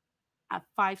at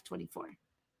 5:24.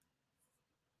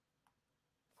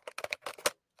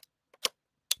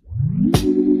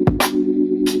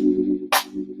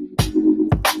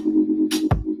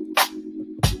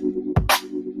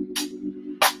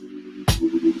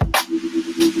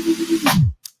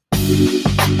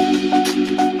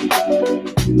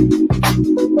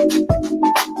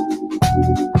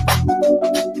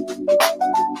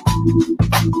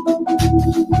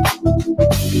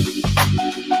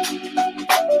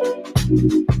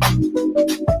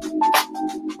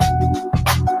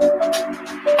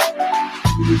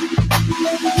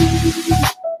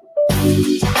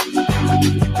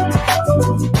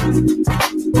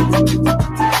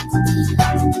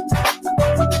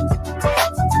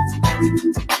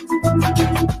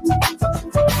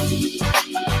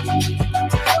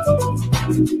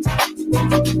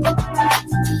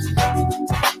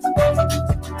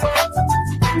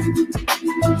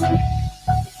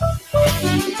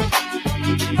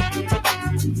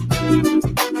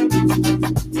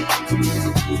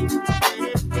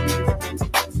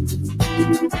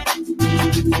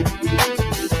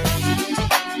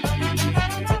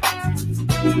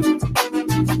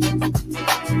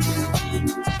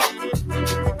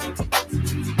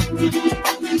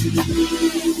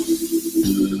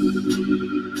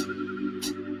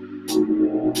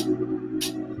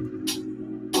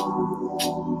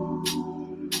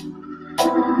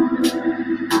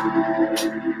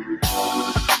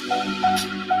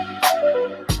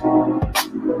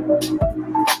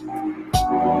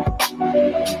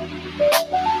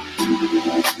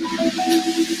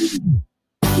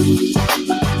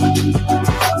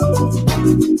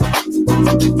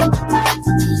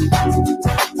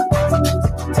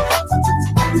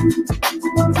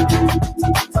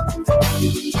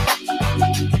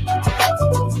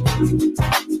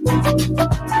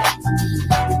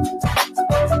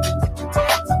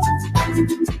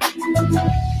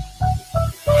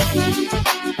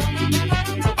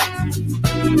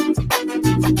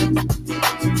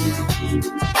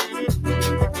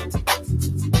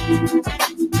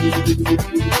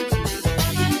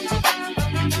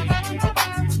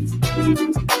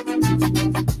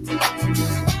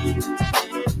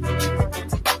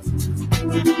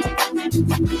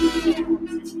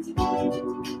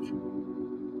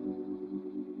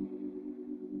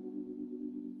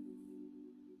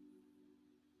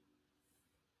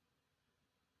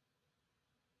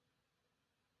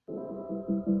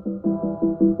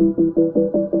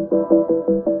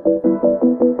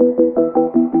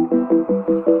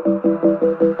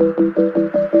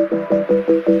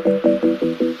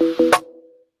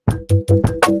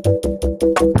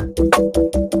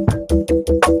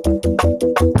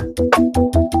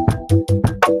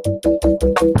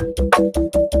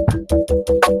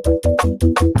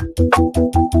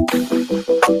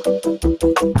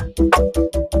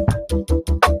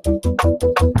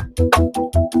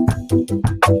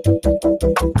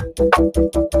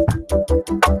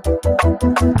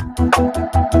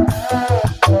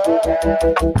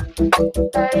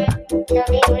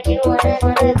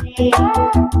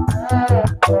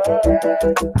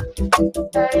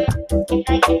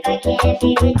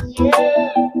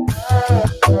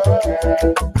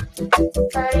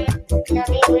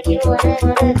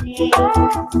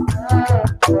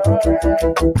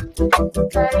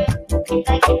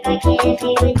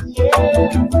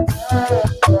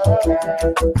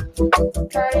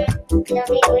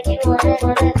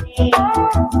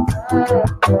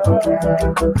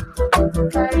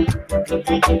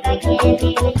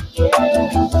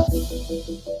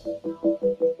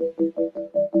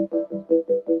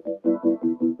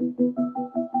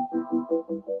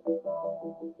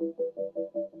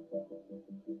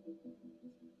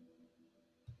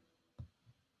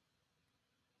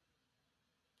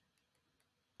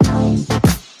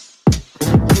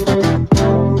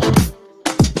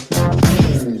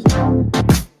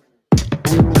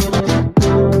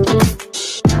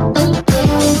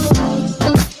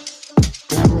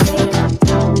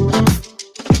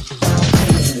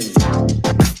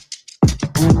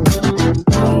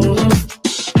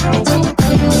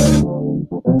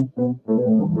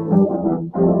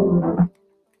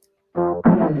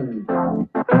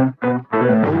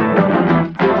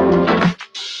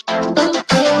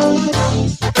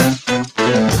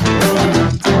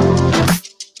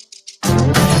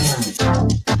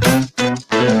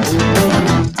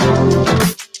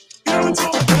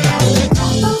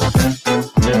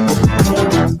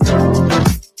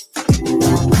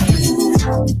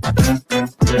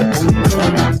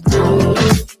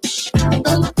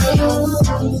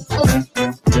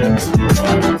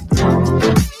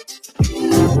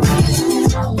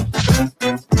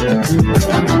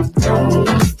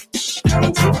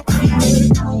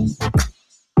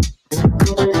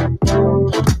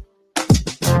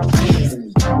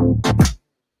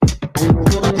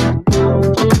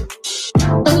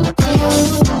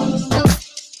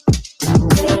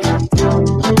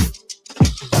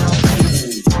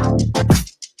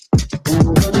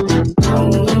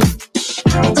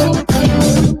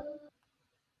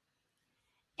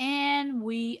 And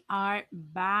we are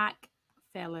back,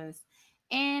 fellas.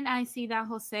 And I see that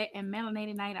Jose and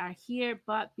Melanated Night are here.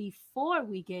 But before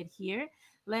we get here,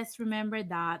 let's remember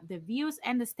that the views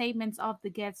and the statements of the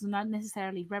guests do not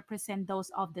necessarily represent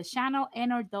those of the channel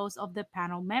and or those of the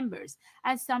panel members,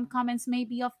 as some comments may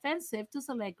be offensive to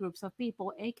select groups of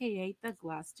people, aka the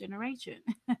glass generation.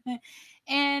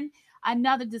 And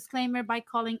another disclaimer: by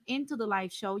calling into the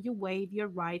live show, you waive your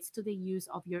rights to the use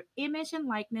of your image and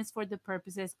likeness for the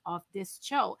purposes of this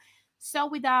show. So,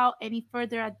 without any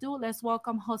further ado, let's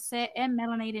welcome Jose and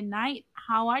Melanated Night.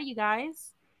 How are you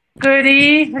guys? Good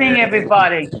evening,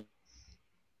 everybody.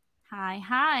 Hi,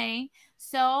 hi.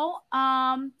 So,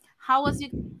 how was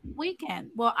your weekend?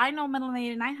 Well, I know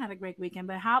Melanated Night had a great weekend,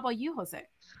 but how about you, Jose?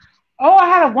 Oh, I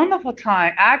had a wonderful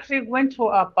time. I actually went to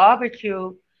a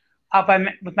barbecue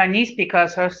with my niece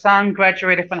because her son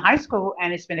graduated from high school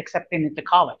and has been accepted into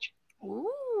college.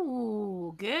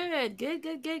 Ooh, good, good,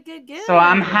 good, good, good, So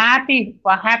I'm good. happy.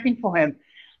 Well, happy for him.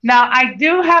 Now, I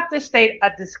do have to state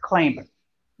a disclaimer.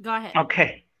 Go ahead.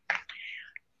 Okay.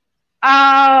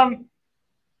 I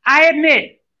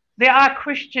admit there are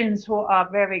Christians who are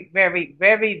very, very,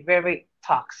 very, very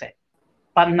toxic,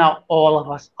 but not all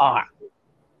of us are.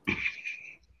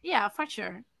 Yeah, for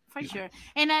sure. For sure.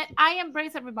 And I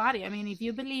embrace everybody. I mean, if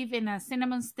you believe in a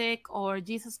cinnamon stick or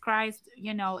Jesus Christ,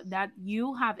 you know, that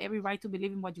you have every right to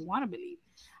believe in what you want to believe.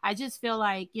 I just feel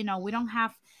like, you know, we don't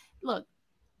have, look,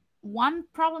 one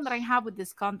problem that I have with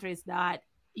this country is that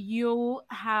you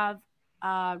have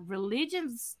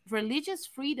religious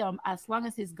freedom as long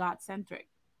as it's God centric.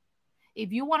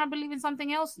 If you want to believe in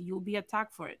something else, you'll be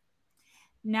attacked for it.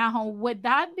 Now, with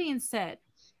that being said,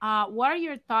 what are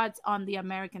your thoughts on the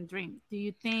American dream? Do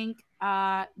you think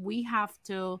we have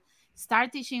to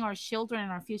start teaching our children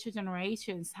and our future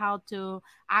generations how to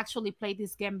actually play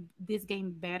this game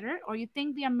better, or you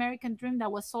think the American dream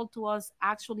that was sold to us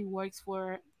actually works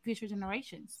for future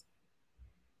generations?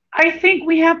 I think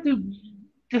we have to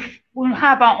we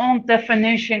have our own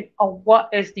definition of what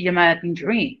is the American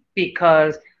dream,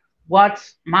 because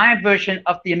what's my version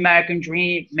of the American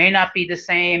dream may not be the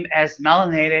same as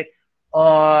melanated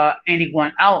or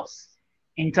anyone else.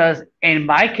 Because in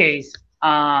my case,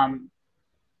 I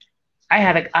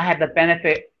had the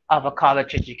benefit of a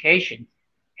college education,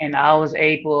 and I was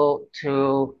able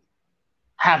to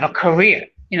have a career.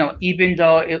 Even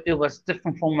though it was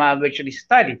different from what I originally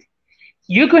studied.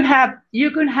 You can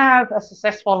have a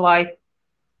successful life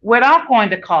without going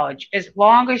to college, as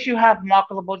long as you have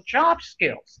marketable job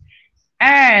skills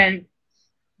and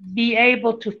be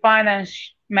able to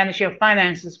manage your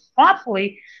finances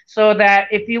properly, so that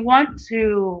if you want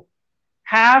to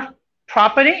have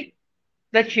property,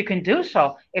 that you can do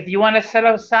so. If you want to set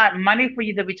aside money for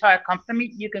you to retire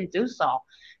comfortably, you can do so.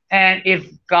 And if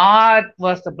God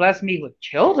was to bless me with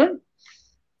children,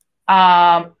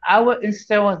 I would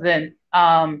instill within,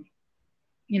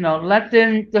 let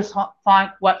them just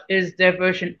find what is their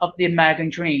version of the American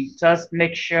dream. Just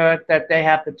make sure that they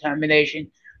have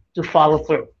determination to follow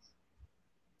through.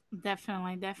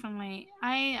 Definitely, definitely.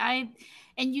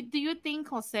 And you do you think,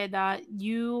 Jose, that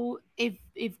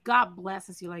if God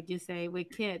blesses you, like you say, with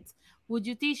kids, would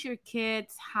you teach your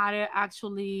kids how to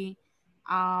actually,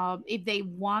 if they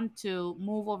want to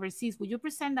move overseas, would you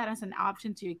present that as an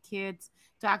option to your kids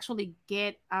to actually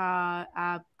get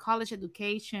a college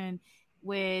education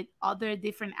with other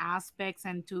different aspects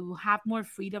and to have more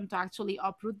freedom to actually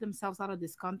uproot themselves out of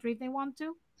this country if they want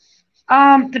to?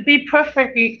 To be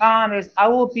perfectly honest, I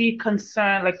will be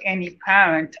concerned like any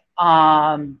parent,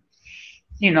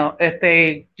 if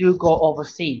they do go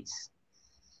overseas.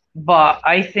 But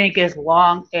I think as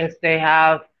long as they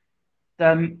have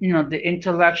the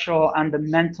intellectual and the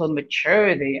mental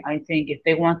maturity, I think if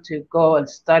they want to go and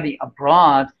study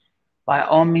abroad, by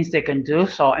all means they can do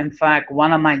so. In fact,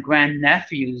 one of my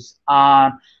grandnephews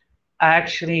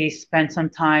actually spent some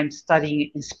time studying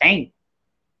in Spain.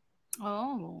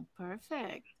 Oh,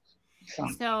 perfect. So,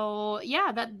 So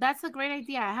yeah, that's a great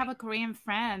idea. I have a Korean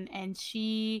friend, and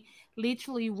she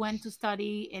literally went to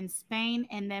study in Spain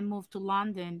and then moved to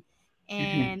London, mhm,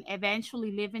 and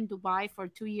eventually lived in Dubai for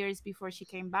 2 years before she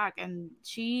came back. And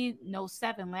she knows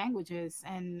 7 languages,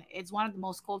 and it's one of the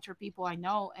most cultured people I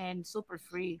know, and super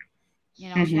free. She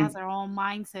has mhm. her own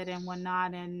mindset and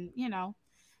whatnot, and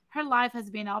her life has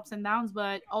been ups and downs,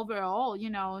 but overall,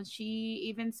 she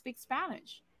even speaks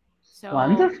Spanish. So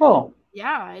Wonderful.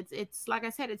 yeah, it's like I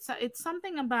said, it's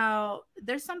something about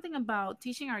there's something about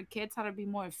teaching our kids how to be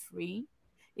more free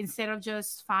instead of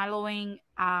just following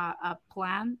a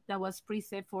plan that was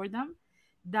preset for them,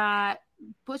 that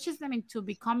pushes them into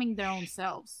becoming their own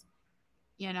selves.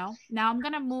 Now I'm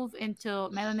gonna move into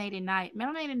Melanated Night.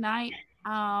 Melanated Night,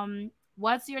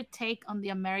 what's your take on the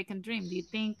American dream? Do you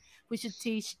think we should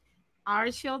teach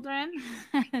our children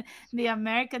the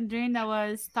American dream that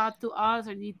was taught to us,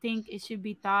 or do you think it should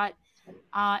be taught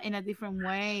in a different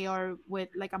way or with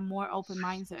like a more open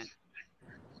mindset?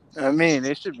 I mean,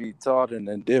 it should be taught in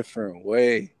a different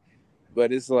way,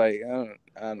 but it's like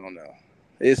I don't know.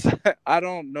 It's I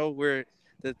don't know where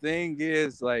the thing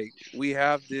is. Like we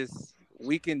have this,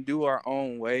 we can do our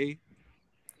own way,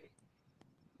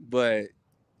 but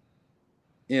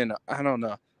I don't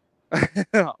know.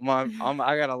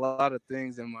 I got a lot of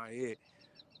things in my head,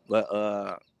 but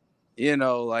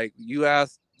like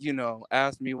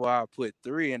asked me why I put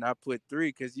three, and I put three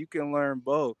because you can learn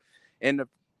both. And to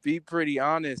be pretty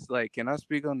honest, like, can I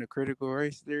speak on the critical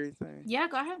race theory thing? Yeah,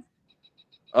 go ahead.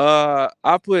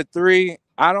 I put three.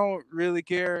 I don't really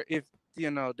care if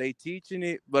they teaching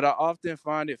it, but I often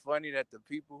find it funny that the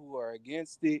people who are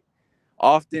against it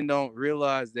often don't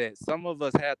realize that some of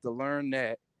us had to learn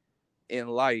that in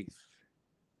life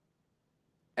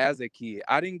as a kid.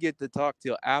 I didn't get to talk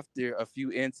till after a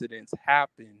few incidents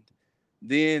happened.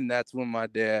 Then that's when my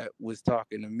dad was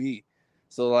talking to me.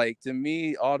 So like to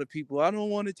me, all the people, I don't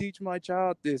want to teach my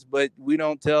child this, but we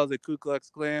don't tell the Ku Klux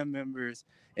Klan members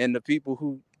and the people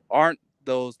who aren't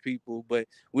those people, but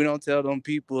we don't tell them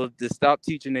people to stop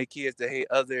teaching their kids to hate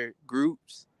other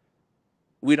groups.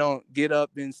 We don't get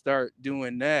up and start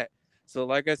doing that. So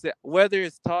like I said, whether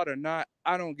it's taught or not,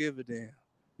 I don't give a damn.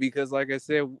 Because like I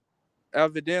said,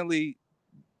 evidently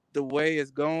the way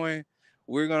it's going,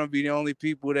 we're gonna be the only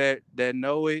people that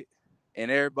know it,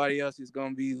 and everybody else is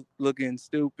gonna be looking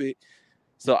stupid.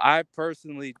 So I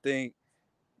personally think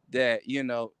that,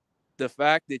 the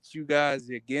fact that you guys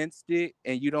are against it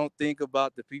and you don't think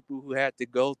about the people who had to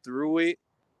go through it,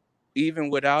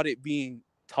 even without it being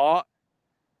taught,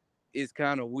 is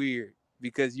kind of weird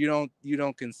because you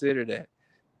don't consider that.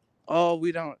 Oh,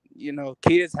 we don't,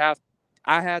 kids have,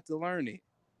 I had to learn it.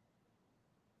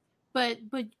 But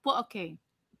okay.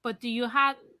 But do you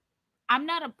have I'm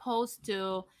not opposed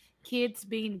to kids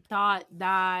being taught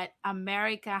that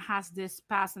America has this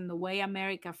past and the way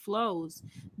America flows.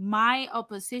 My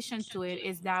opposition to it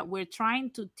is that we're trying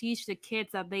to teach the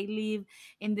kids that they live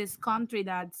in this country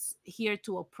that's here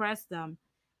to oppress them.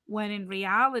 When in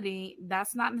reality,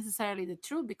 that's not necessarily the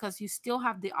truth because you still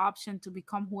have the option to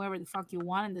become whoever the fuck you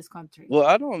want in this country. Well,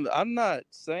 I'm not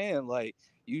saying like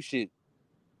you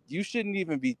shouldn't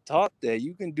even be taught that.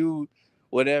 You can do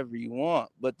whatever you want.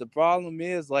 But the problem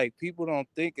is, like, people don't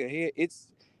think ahead. It's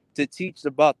to teach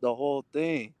about the whole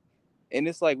thing. And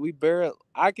it's like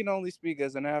I can only speak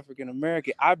as an African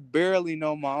American. I barely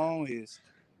know my own history.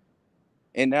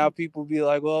 And now people be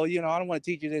like, well, I don't want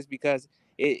to teach you this because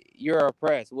you're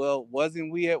oppressed. Well,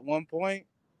 wasn't we at one point?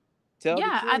 Tell the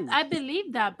Yeah, truth. I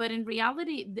believe that. But in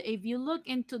reality, if you look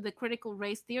into the critical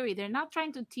race theory, they're not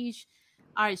trying to teach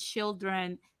our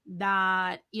children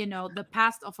that, the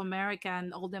past of America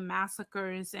and all the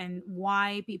massacres and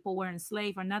why people were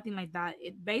enslaved or nothing like that.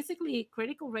 It basically,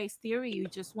 critical race theory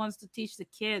just wants to teach the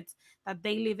kids that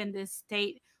they live in this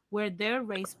state where their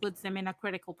race puts them in a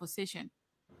critical position.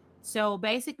 So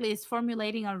basically, it's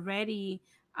formulating already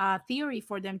a theory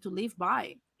for them to live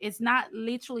by. It's not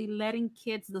literally letting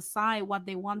kids decide what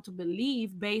they want to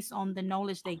believe based on the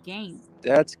knowledge they gain.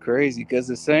 That's crazy because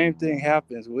the same thing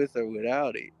happens with or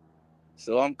without it.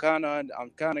 So I'm kind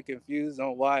of confused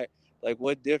on why. Like,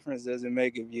 what difference does it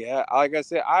make if you have? Like I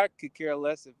said, I could care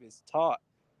less if it's taught,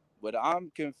 but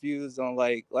I'm confused on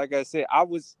like I said, I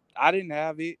didn't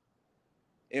have it,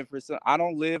 and for some, I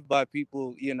don't live by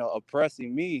people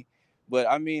oppressing me, but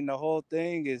I mean the whole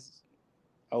thing is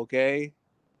okay.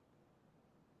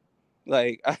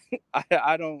 Like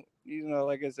I don't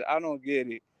like I said, I don't get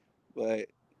it, but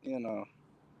you know.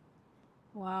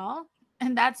 Well,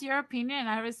 and that's your opinion.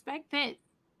 I respect it.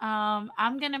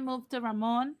 I'm gonna move to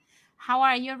Ramon. How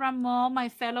are you, Ramon, my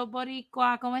fellow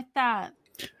Boricua? ¿Cómo estás?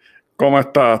 ¿Cómo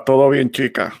estás? ¿Todo bien,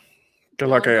 chica? ¿Qué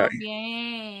es la que Todo hay?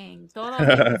 bien, todo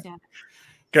bien, Luciana.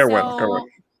 Qué bueno, qué bueno.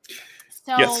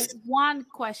 So Yes. one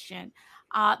question.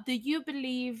 Do you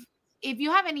believe, if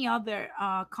you have any other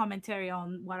commentary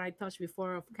on what I touched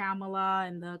before of Kamala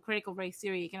and the critical race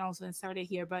theory, you can also insert it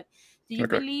here. But do you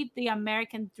Okay. believe the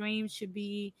American dream should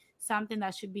be something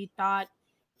that should be taught,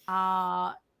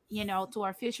 to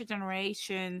our future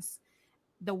generations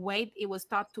the way it was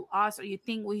taught to us? Or you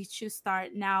think we should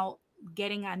start now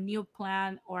getting a new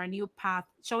plan or a new path,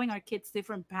 showing our kids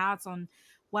different paths on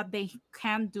what they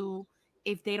can do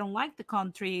if they don't like the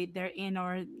country they're in,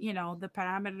 or the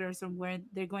parameters of where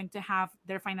they're going to have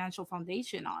their financial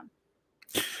foundation on?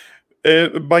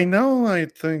 By now, I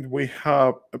think we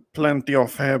have plenty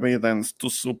of evidence to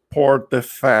support the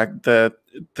fact that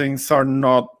things are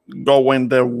not going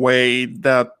the way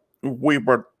that we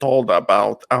were told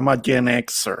about. I'm a Gen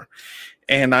Xer,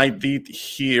 and I did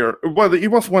hear, well, it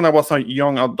was when I was a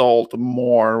young adult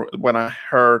more when I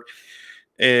heard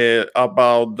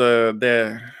about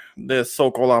the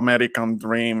so-called American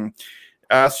dream.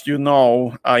 As you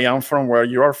know, I am from where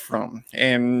you are from,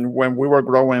 and when we were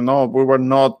growing up, we were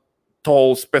not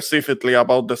told specifically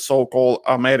about the so-called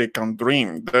American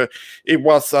dream. It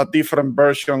was a different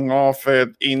version of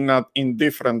it in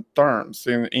different terms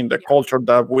in the culture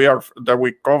that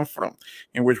we come from,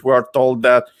 in which we are told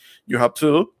that you have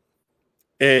to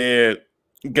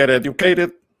get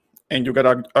educated and you get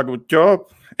a good job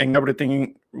and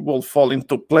everything will fall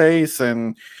into place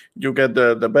and you get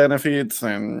the benefits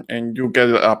and you get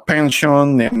a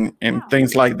pension and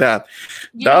things like that.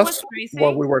 That's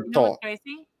what we were taught.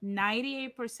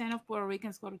 98% of Puerto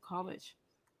Ricans go to college.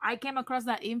 I came across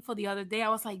that info the other day. I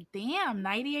was like, damn,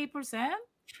 98%?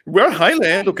 We're highly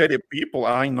educated people.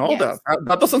 I know that.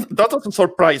 That doesn't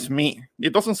surprise me.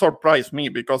 It doesn't surprise me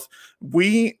because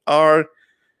we are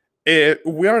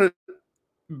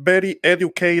very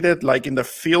educated, like in the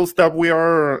fields that we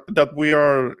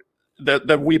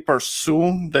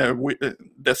pursue,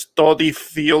 the study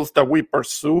fields that we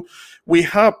pursue. We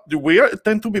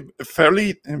tend to be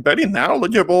very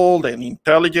knowledgeable and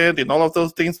intelligent in all of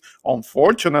those things.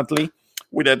 Unfortunately,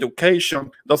 with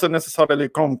education doesn't necessarily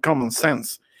come common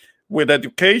sense. With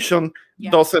education,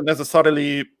 doesn't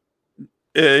necessarily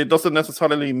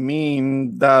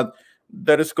mean that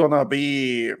there is gonna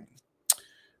be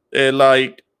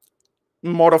like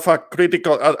more of a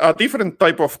critical, a different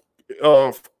type of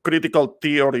critical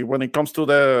theory when it comes to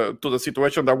the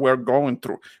situation that we're going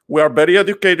through. We are very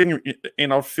educated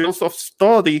in our fields of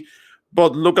study,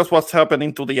 but look at what's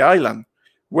happening to the island.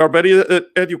 We're very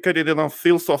educated in our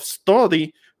fields of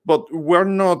study, but we're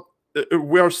not.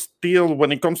 We are still,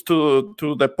 when it comes to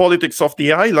the politics of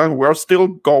the island, we're still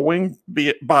going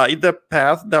by the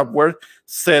path that were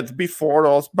set before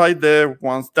us by the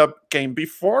ones that came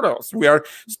before us. We are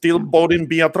still voting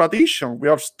via tradition. We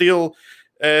are still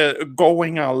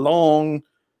going along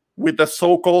with the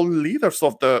so-called leaders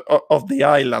of the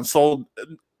island. So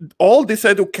all this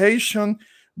education,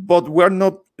 but we're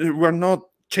not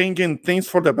changing things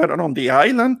for the better on the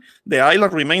island. The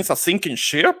island remains a sinking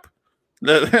ship.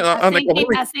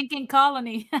 A sinking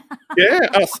colony. Yeah,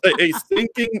 as a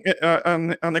sinking,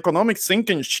 an economic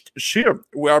sinking ship.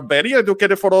 We are very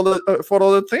educated for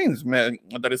other things, man.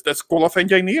 There is the School of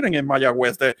Engineering in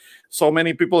Mayagüez. So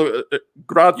many people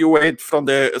graduate from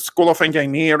the School of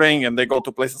Engineering, and they go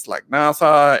to places like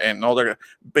NASA and other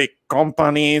big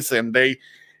companies, and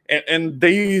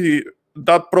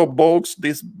that provokes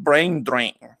this brain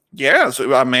drain. Yes,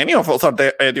 many of us are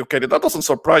educated. That doesn't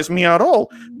surprise me at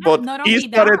all. But is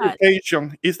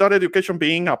that education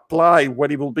being applied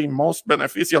where it will be most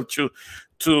beneficial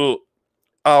to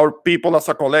our people as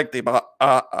a collective, to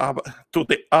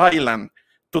the island,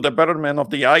 to the betterment of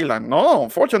the island? No,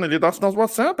 unfortunately, that's not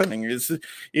what's happening.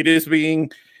 It is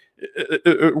being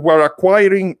we're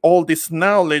acquiring all this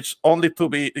knowledge only to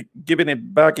be giving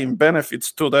it back in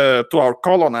benefits to our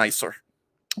colonizer.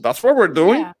 That's what we're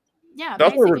doing. Yeah,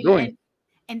 that's what we're doing.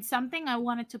 And something I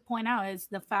wanted to point out is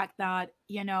the fact that,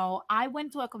 I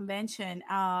went to a convention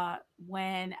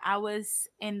when I was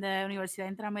in the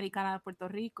Universidad Interamericana de Puerto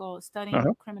Rico studying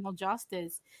criminal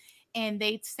justice. And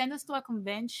they sent us to a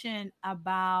convention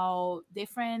about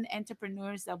different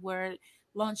entrepreneurs that were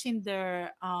launching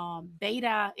their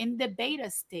beta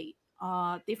state,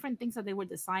 different things that they were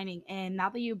designing. And now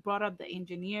that you brought up the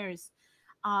engineers,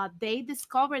 they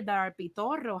discovered that our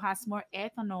pitorro has more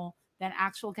ethanol than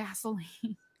actual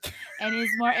gasoline and is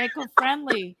more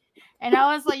eco-friendly. And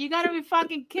I was like, you gotta be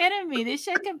fucking kidding me. This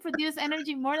shit can produce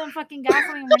energy more than fucking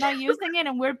gasoline. We're not using it,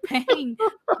 and we're paying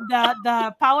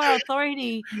the power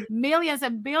authority millions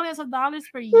and billions of dollars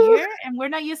per year, and we're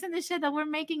not using the shit that we're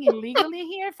making illegally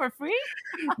here for free.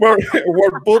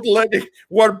 We're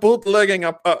bootlegging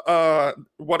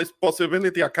what is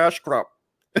possibility a cash crop.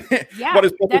 Yeah, what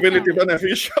is possibility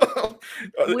beneficial?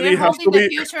 We're holding the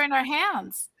future in our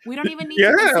hands. We don't even need to.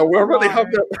 Yeah, we already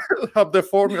have the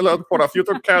formula for a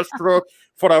future cash crop,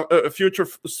 for a future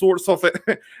source of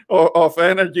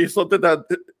energy, so that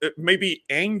maybe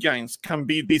engines can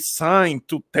be designed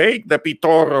to take the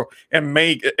pitorro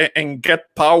and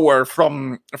get power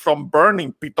from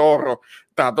burning pitorro.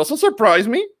 That doesn't surprise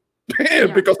me.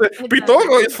 Because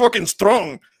pitorro is fucking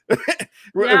strong.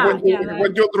 When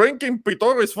you're drinking,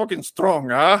 pitorro is fucking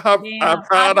strong. I've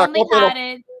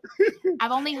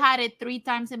only had it 3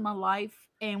 times in my life,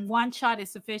 and 1 shot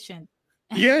is sufficient.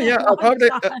 Yeah,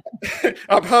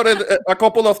 I've had it a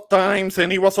couple of times,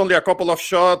 and it was only a couple of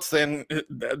shots, and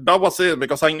that was it,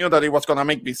 because I knew that it was gonna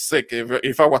make me sick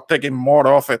if I was taking more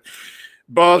of it.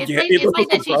 But it's like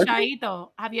the chichaito.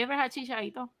 Have you ever had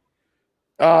chichaito?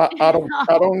 I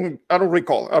don't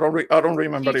recall. I don't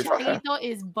remember if I have. Chichaito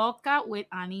is vodka with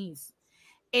anise.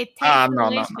 It tastes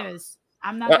delicious. No.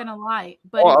 I'm not gonna lie,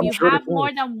 but if you have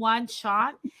more than 1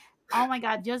 shot, oh my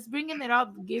god, just bringing it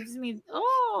up gives me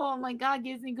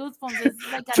gives me goosebumps.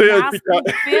 It's like a nasty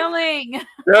feeling.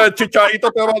 Yeah,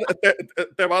 chichaito te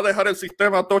va a dejar el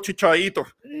sistema todo chichaito.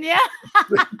 Yeah,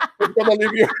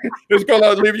 it's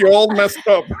gonna leave you all messed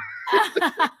up.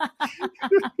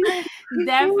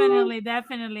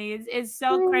 Definitely. It's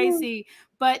so crazy.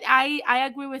 But I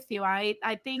agree with you. I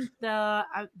think the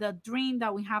dream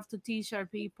that we have to teach our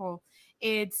people,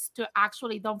 it's to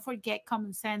actually don't forget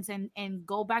common sense and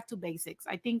go back to basics.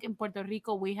 I think in Puerto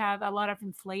Rico we have a lot of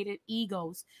inflated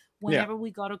egos whenever we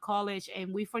go to college,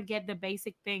 and we forget the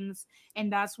basic things,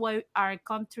 and that's why our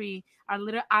country, our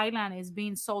little island, is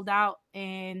being sold out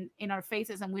in our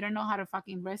faces, and we don't know how to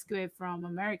fucking rescue it from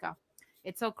America.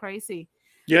 It's so crazy.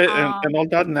 Yeah, and all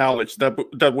that knowledge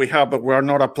that we have, but we're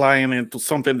not applying it to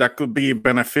something that could be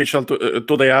beneficial to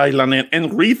the island,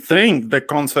 and rethink the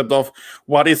concept of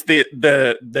what is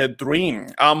the dream.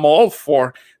 I'm all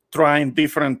for trying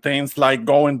different things, like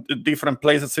going to different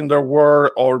places in the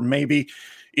world, or maybe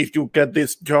if you get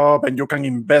this job and you can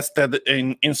invest it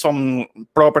in some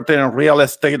property and real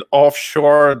estate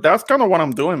offshore. That's kind of what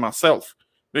I'm doing myself.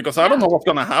 because I don't know what's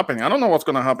gonna happen. I don't know what's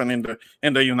gonna happen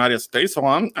in the United States. So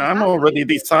I'm already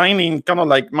designing kind of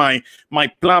like my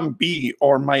plan B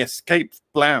or my escape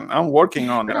plan. I'm working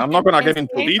on it. I'm not gonna get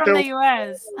into Escape from the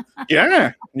details. US.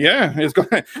 Yeah. It's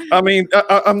gonna. I mean,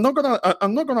 I'm not gonna.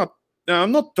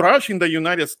 I'm not trashing the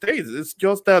United States. It's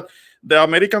just that the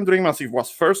American dream, as it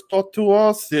was first taught to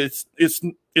us, it's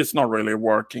not really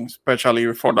working,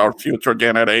 especially for our future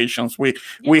generations. We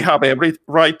have every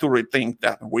right to rethink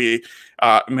that. We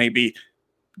may be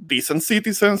decent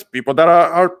citizens, people that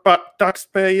are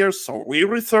taxpayers, so we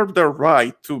reserve the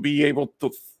right to be able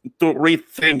to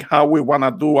rethink how we want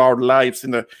to do our lives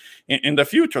in the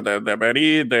future.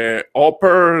 The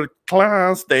upper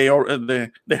class, they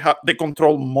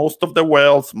control most of the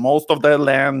wealth, most of the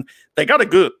land. They got it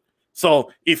good.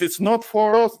 So if it's not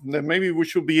for us, then maybe we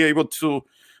should be able to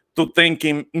think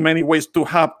in many ways to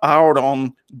have our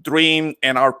own dream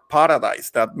and our paradise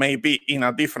that may be in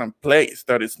a different place,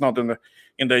 that is not in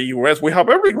the US. We have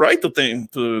every right to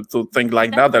think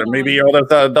like that. There may be others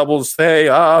that will say,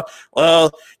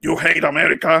 well, you hate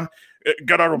America,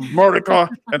 get out of America,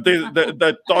 and they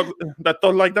talk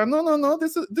like that. No.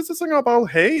 This isn't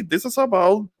about hate. This is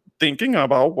about thinking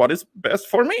about what is best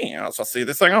for me as a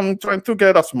citizen. I'm trying to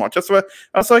get as much as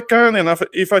I can, and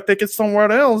if I take it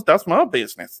somewhere else, that's my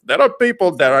business. There are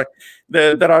people that are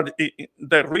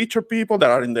the richer people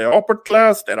that are in the upper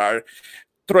class that are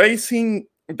tracing.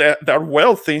 They're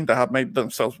wealthy, they have made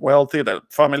themselves wealthy, their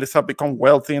families have become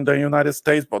wealthy in the United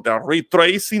States, but they're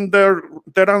retracing their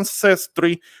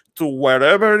ancestry to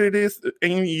wherever it is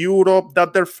in Europe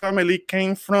that their family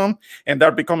came from, and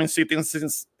they're becoming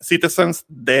citizens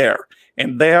there.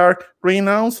 And they are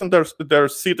renouncing their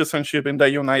citizenship in the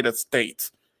United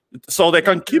States so they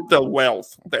can keep their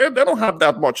wealth. They don't have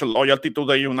that much loyalty to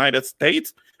the United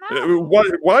States.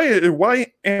 Why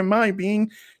am I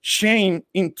being shamed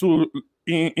into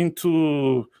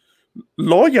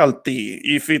loyalty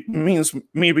if it means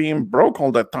me being broke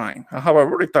all the time? I have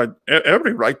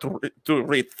every right to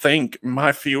rethink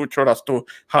my future as to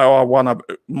how I want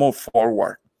to move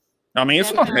forward. I mean,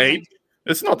 it's not hate.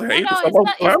 It's not hate. No,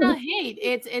 it's not hate.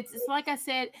 It's like I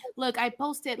said. Look, I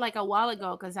posted like a while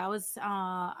ago because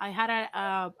I had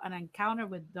an encounter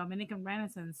with Dominican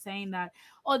Renaissance saying that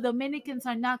Dominicans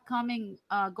are not going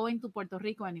to Puerto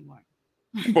Rico anymore.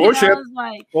 Bullshit. I was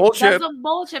like, bullshit. That's some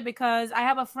bullshit, because I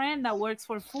have a friend that works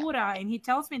for FURA and he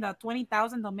tells me that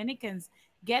 20,000 Dominicans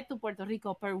get to Puerto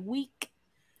Rico per week.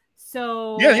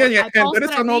 So yeah. I posted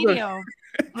a video.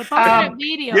 I posted a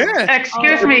video. Yeah.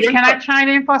 Excuse me, can I chime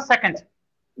in for a second?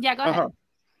 Yeah, go ahead.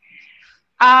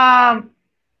 I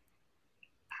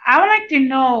would like to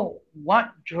know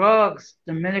what drugs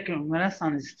Dominican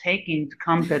Renaissance is taking to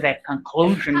come to that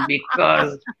conclusion,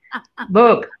 because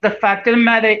look, the fact of the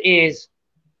matter is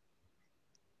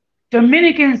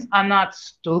Dominicans are not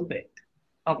stupid.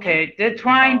 Okay, they're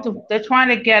trying to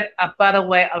get a better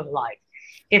way of life.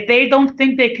 If they don't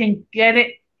think they can get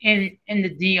it in the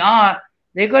DR,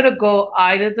 they're gonna go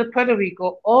either to Puerto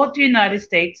Rico or the United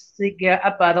States to get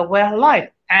a better way of life,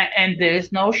 and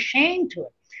there's no shame to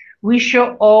it. We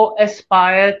should all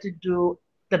aspire to do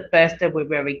the best that we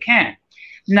really can.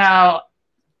 Now,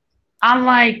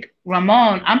 unlike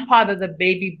Ramon, I'm part of the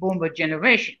baby boomer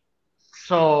generation,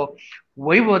 so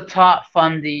we were taught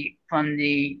from the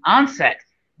onset,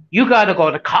 you got to go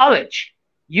to college,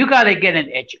 you got to get an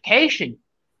education,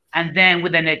 and then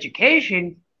with an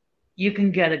education, you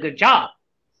can get a good job.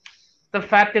 The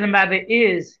fact of the matter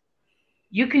is,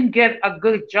 you can get a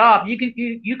good job,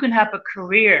 you can have a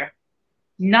career,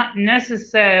 not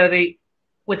necessarily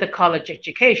with a college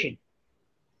education.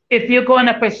 If you're going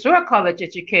to pursue a college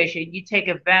education, you take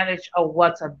advantage of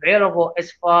what's available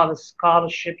as far as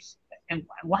scholarships and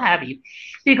what have you.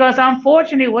 Because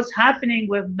unfortunately, what's happening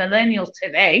with millennials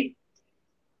today,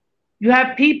 you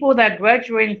have people that are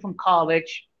graduating from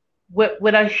college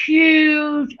with a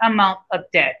huge amount of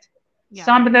debt. Yeah.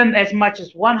 Some of them as much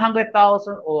as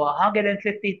 100,000 or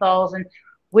 150,000,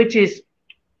 which is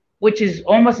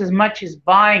almost as much as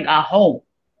buying a home.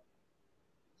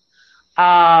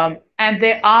 And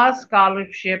there are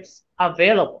scholarships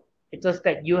available. It's just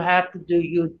that you have to do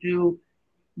your due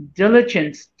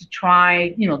diligence to try,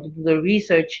 to do the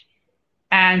research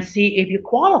and see if you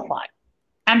qualify.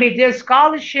 I mean, there's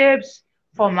scholarships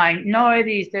for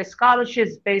minorities. There's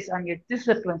scholarships based on your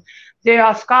discipline. There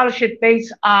are scholarships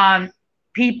based on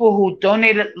people who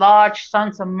donated large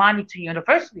sums of money to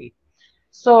university.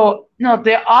 So,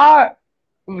 there are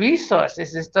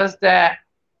resources. It's just that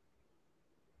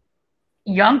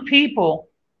young people,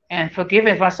 and forgive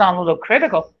me if I sound a little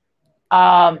critical,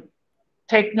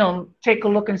 take a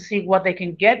look and see what they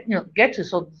can get to,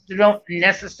 so they don't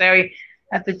necessarily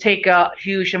have to take a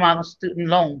huge amount of student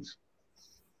loans.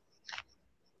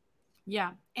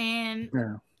 Yeah. And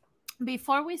Yeah.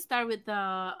 before we start with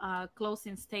the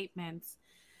closing statements,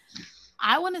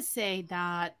 I want to say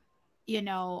that, you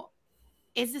know,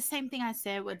 it's the same thing I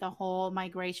said with the whole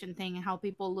migration thing and how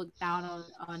people look down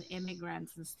on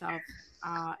immigrants and stuff.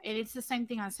 And it's the same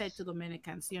thing I said to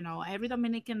Dominicans. You know, every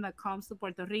Dominican that comes to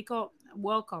Puerto Rico,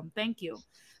 welcome, thank you.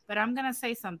 But I'm gonna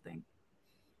say something.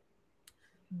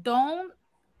 Don't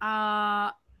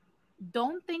uh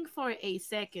don't think for a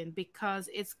second because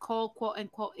it's called quote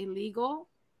unquote illegal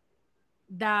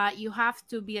that you have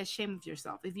to be ashamed of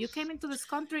yourself. If you came into this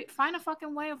country, find a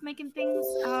fucking way of making things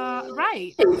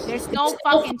right. There's no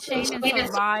fucking shame in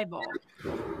survival.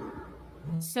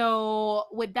 So,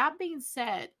 with that being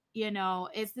said, you know,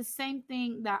 it's the same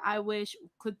thing that I wish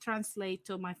could translate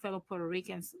to my fellow Puerto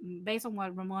Ricans based on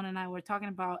what Ramon and I were talking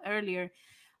about earlier.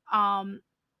 Um,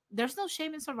 there's no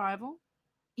shame in survival.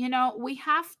 You know, we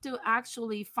have to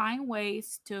actually find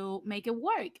ways to make it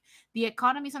work. The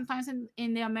economy sometimes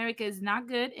in the America is not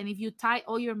good, and if you tie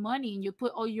all your money and you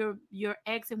put all your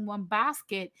eggs in one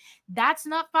basket, that's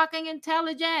not fucking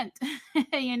intelligent.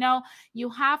 You know, you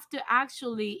have to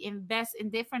actually invest in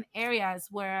different areas,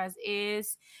 whereas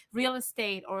is real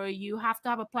estate, or you have to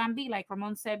have a plan B, like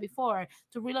Ramon said before,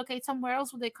 to relocate somewhere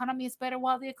else where the economy is better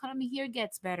while the economy here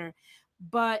gets better.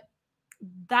 But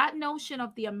that notion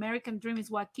of the American dream is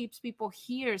what keeps people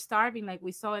here starving, like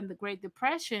we saw in the Great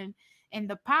Depression in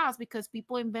the past, because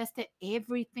people invested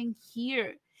everything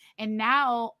here. And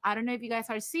now, I don't know if you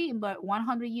guys are seeing, but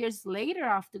 100 years later,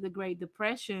 after the Great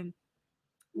Depression,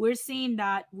 we're seeing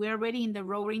that we're already in the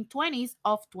roaring 20s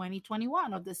of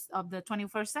 2021 of this of the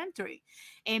 21st century,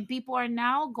 and people are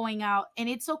now going out, and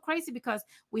it's so crazy because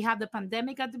we have the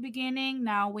pandemic at the beginning.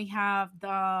 Now we have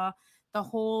the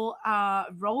whole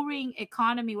roaring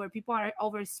economy where people are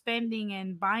overspending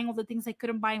and buying all the things they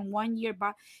couldn't buy in 1 year,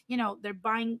 but you know, they're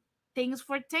buying things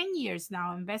for 10 years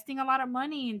now, investing a lot of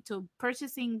money into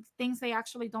purchasing things they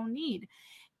actually don't need.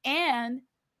 And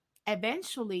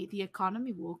eventually the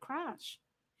economy will crash.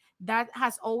 That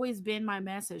has always been my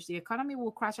message. The economy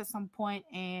will crash at some point,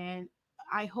 and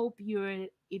I hope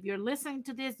if you're listening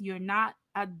to this, you're not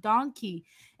a donkey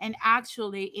and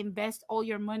actually invest all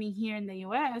your money here in the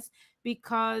US,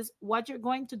 because what you're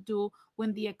going to do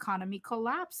when the economy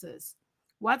collapses?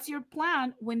 What's your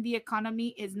plan when the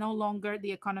economy is no longer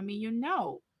the economy you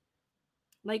know?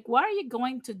 Like, what are you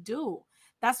going to do?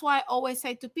 That's why I always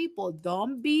say to people,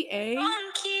 don't be a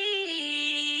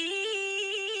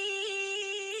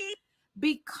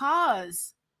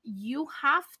because you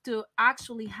have to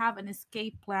actually have an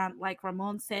escape plan, like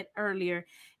Ramon said earlier,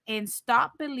 and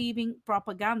stop believing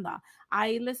propaganda.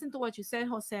 I listened to what you said,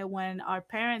 Jose, when our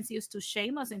parents used to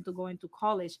shame us into going to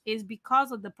college, is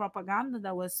because of the propaganda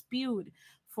that was spewed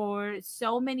for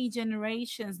so many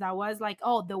generations. That was like,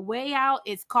 oh, the way out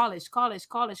is college, college,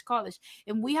 college, college.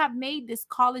 And we have made these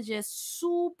colleges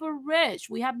super rich.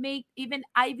 We have made even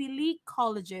Ivy League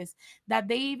colleges that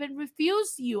they even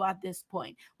refuse you at this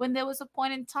point, when there was a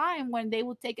point in time when they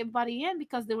would take everybody in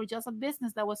because they were just a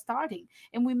business that was starting.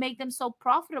 And we make them so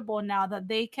profitable now that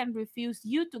they can refuse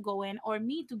you to go in or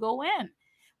me to go in.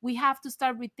 We have to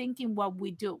start rethinking what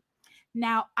we do.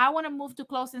 Now, I want to move to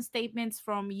closing statements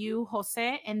from you,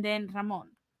 Jose, and then Ramon.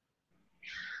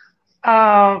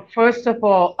 First of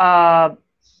all,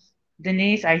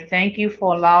 Denise, I thank you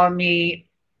for allowing me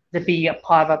to be a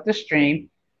part of the stream.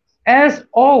 As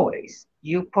always,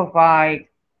 you provide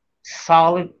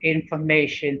solid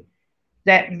information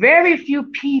that very few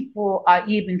people are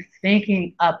even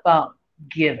thinking about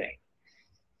giving.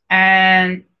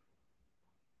 And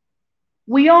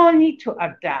we all need to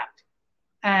adapt.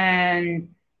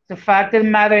 And the fact of the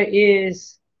matter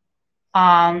is,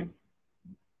 the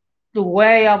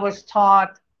way I was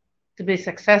taught to be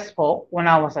successful when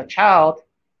I was a child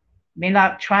may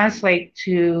not translate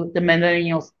to the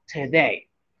millennials today.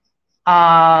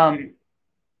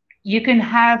 You can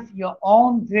have your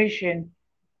own vision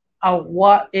of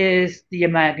what is the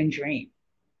American dream.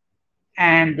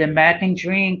 And the American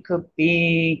dream could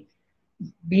be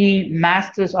being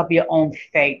masters of your own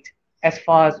fate as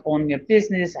far as owning a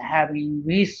business and having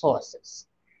resources.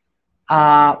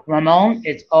 Ramon,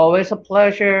 it's always a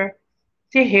pleasure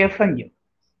to hear from you.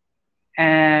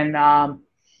 And I'm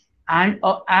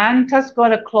just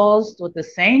going to close with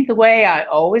the way I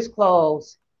always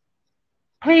close.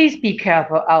 Please be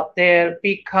careful out there,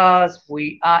 because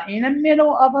we are in the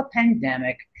middle of a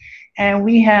pandemic and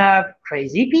we have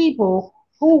crazy people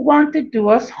who want to do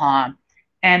us harm.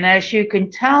 And as you can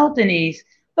tell, Denise,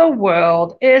 the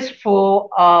world is full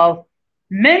of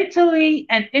mentally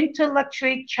and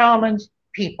intellectually challenged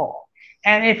people.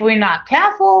 And if we're not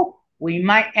careful, we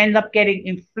might end up getting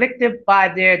inflicted by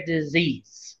their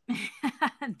disease.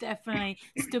 Definitely.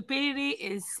 Stupidity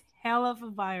is hell of a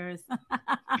virus.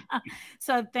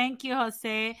 So thank you,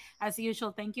 Jose. As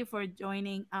usual, thank you for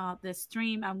joining the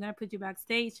stream. I'm going to put you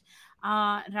backstage.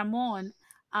 Ramon,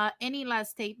 any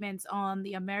last statements on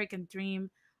the American dream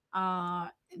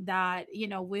that,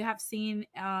 we have seen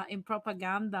in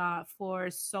propaganda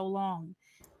for so long?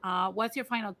 What's your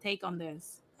final take on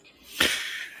this?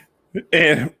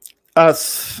 Eh,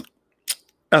 as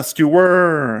as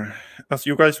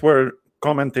you guys were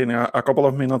commenting a couple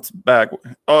of minutes back,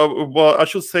 well, I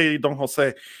should say, Don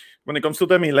Jose, when it comes to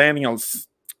the millennials,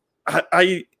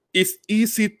 it's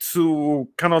easy to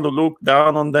kind of look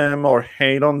down on them or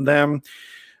hate on them,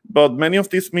 but many of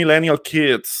these millennial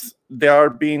kids, they are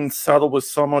being saddled with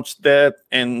so much debt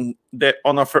and the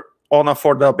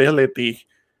unaffordability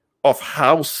of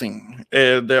housing,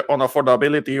 the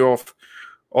unaffordability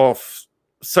of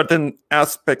certain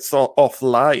aspects of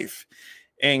life,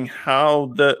 and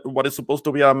how what is supposed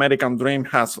to be an American dream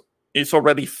is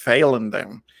already failing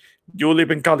them. You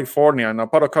live in California, in a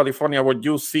part of California where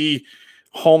you see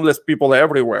homeless people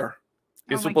everywhere.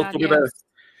 It's supposed to be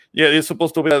it's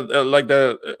supposed to be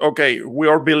okay, we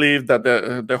all believe that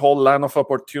the whole land of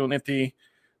opportunity,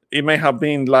 it may have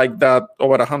been like that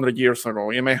over 100 years ago.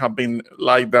 It may have been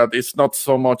like that. It's not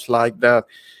so much like that.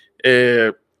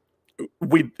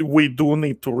 We do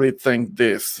need to rethink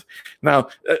this now.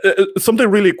 Something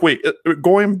really quick,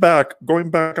 going back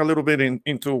a little bit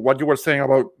into what you were saying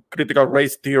about critical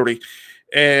race theory.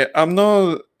 I'm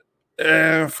not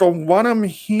from what I'm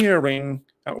hearing,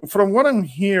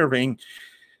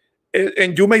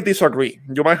 and you may disagree,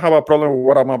 you might have a problem with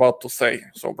what I'm about to say,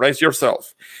 so brace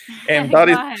yourself. And that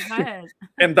Go ahead.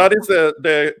 and that is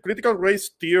the critical race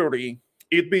theory,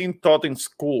 it being taught in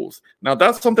schools. Now,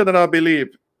 that's something that I believe,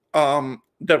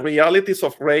 the realities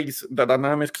of race, the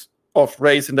dynamics of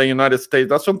race in the United States,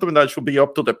 that's something that should be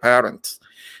up to the parents.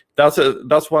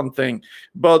 That's one thing.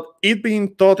 But it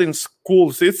being taught in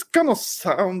schools, it's kind of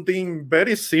sounding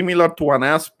very similar to an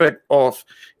aspect of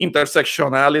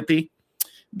intersectionality,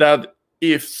 that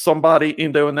if somebody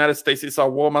in the United States is a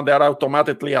woman, they're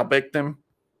automatically a victim,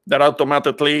 they're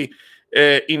automatically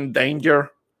in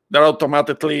danger, they're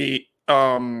automatically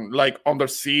like under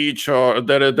siege, or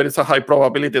there is a high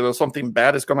probability that something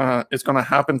bad is gonna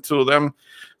happen to them.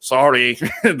 Sorry,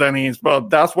 Denise, but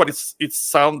that's what it's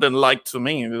sounding like to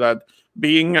me. That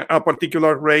being a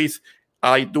particular race,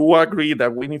 I do agree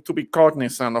that we need to be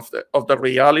cognizant of the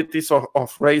realities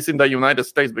of race in the United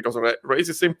States, because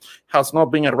racism has not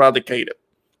been eradicated.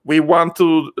 We want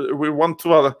to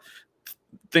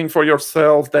think to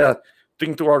ourselves that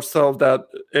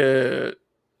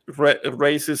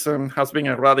racism has been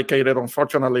eradicated.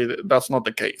 Unfortunately, that's not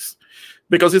the case,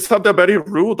 because it's at the very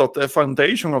root of the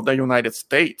foundation of the United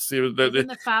States. In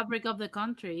the fabric of the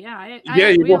country. I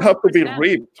it will have to be 100%.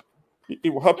 ripped. It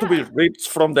will have to be ripped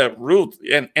from the root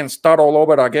and start all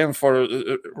over again for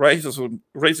racism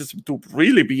to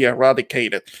really be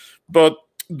eradicated. But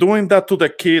doing that to the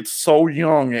kids so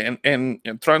young and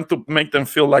trying to make them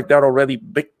feel like they're already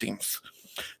victims,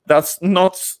 I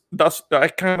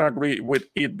can't agree with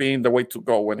it being the way to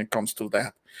go when it comes to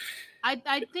that.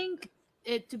 I think,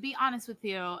 to be honest with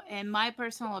you, in my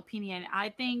personal opinion, I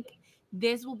think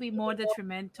this will be more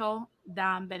detrimental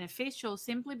than beneficial,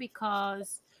 simply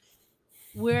because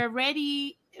we're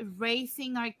already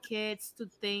raising our kids to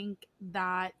think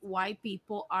that white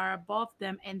people are above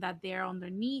them and that they're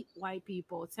underneath white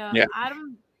people. So Yeah. I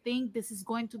don't think this is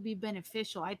going to be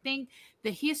beneficial. I think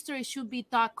the history should be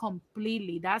taught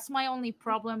completely. That's my only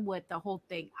problem with the whole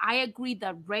thing. I agree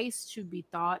that race should be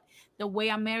taught the way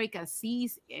America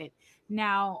sees it.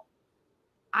 Now,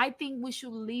 I think we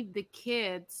should leave the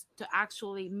kids to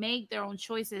actually make their own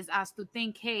choices as to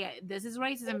think, hey, this is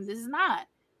racism, this is not.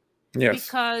 Yes.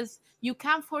 Because you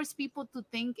can't force people to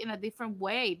think in a different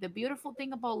way. The beautiful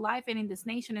thing about life and in this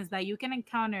nation is that you can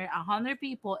encounter 100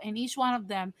 people, and each one of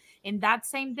them in that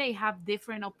same day have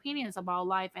different opinions about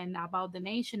life and about the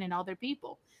nation and other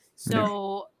people.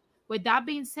 So with that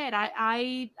being said,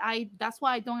 I that's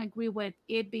why I don't agree with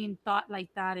it being taught like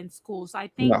that in schools. I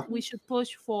think No. we should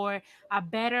push for a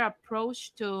better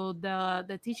approach to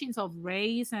the teachings of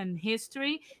race and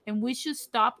history, and we should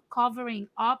stop covering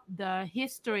up the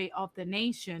history of the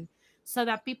nation so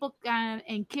that people can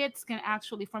and kids can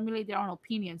actually formulate their own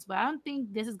opinions. But I don't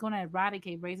think this is going to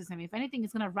eradicate racism. If anything,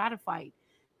 it's going to ratify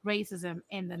racism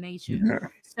in the nation. Yeah.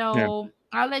 So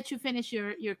I'll let you finish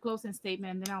your closing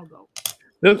statement, and then I'll go.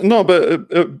 No, but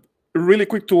really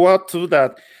quick to add to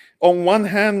that. On one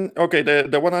hand, okay,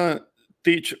 the one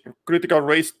teach critical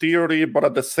race theory, but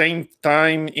at the same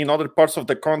time, in other parts of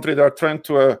the country, they're trying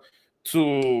to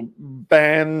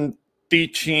ban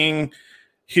teaching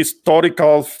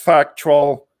historical,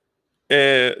 factual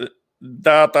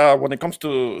data when it comes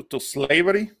to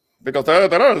slavery, because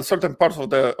there are certain parts of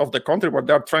the country where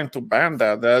they're trying to ban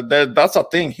that. That's a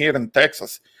thing here in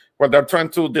Texas, where they're trying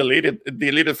to delete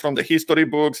it from the history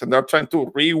books, and they're trying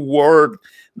to reword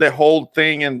the whole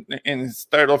thing, and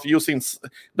instead of using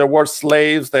the word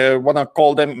slaves, they want to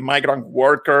call them migrant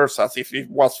workers, as if it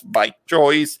was by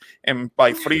choice and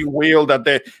by free will that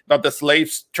the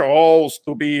slaves chose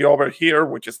to be over here,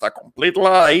 which is a complete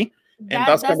lie. And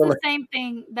That's the same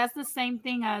thing. That's the same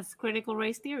thing as critical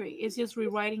race theory. It's just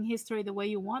rewriting history the way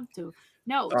you want to.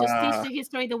 No, just teach the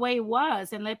history the way it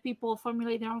was and let people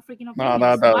formulate their own freaking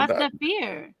opinions. What's the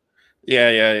fear?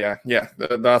 Yeah.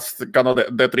 That's kind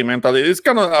of detrimental. It's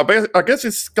kind of, I guess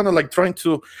it's kind of like trying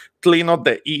to clean up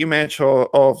the image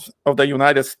of the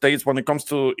United States when it comes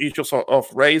to issues of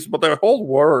race, but the whole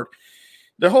world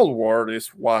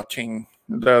is watching.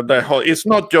 The whole, it's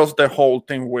not just the whole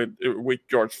thing with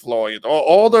George Floyd.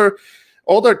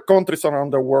 Other countries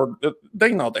around the world,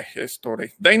 they know the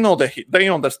history. They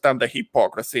understand the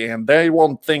hypocrisy, and they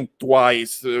won't think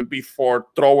twice before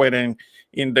throwing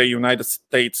in the United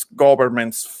States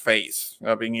government's face.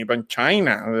 I mean, even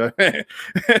China,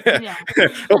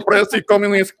 oppressive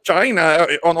communist China,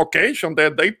 on occasion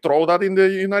they throw that in the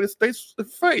United States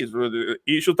face.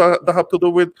 Issues that have to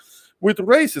do with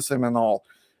racism and all.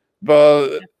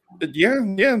 But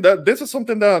this is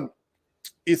something that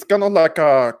is kind of like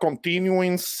a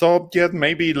continuing subject.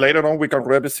 Maybe later on we can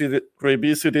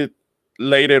revisit it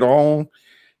later on,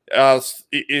 as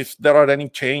if there are any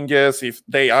changes, if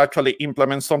they actually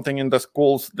implement something in the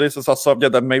schools. This is a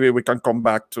subject that maybe we can come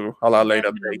back to a lot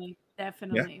later date.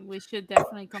 Definitely, we should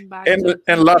definitely come back.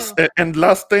 And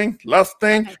last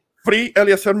thing, free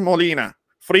Eliezer Molina.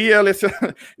 Free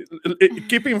Eliezer,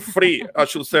 keep him free, I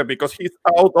should say, because he's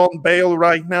out on bail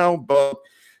right now. But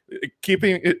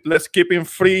let's keep him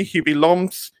free. He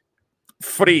belongs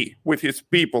free with his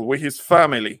people, with his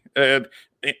family,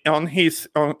 on his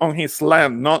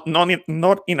land, not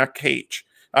in a cage.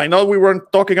 I know we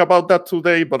weren't talking about that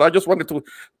today, but I just wanted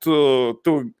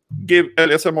to give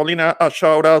Eliezer Molina a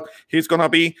shout out. He's gonna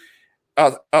be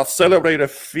a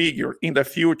celebrated figure in the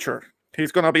future.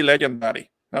 He's gonna be legendary.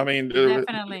 I mean,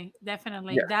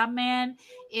 definitely. Yeah. That man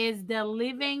is the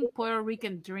living Puerto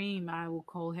Rican dream, I will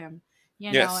call him.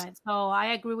 You know, Yes. and so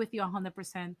I agree with you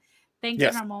 100%. Thank you,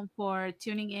 Yes. Ramon, for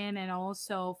tuning in and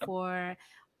also for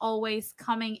always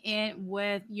coming in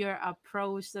with your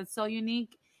approach that's so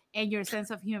unique and your sense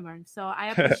of humor. So I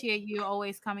appreciate you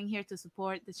always coming here to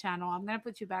support the channel. I'm gonna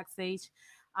put you backstage.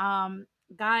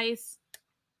 Guys,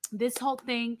 this whole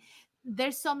thing,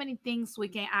 there's so many things we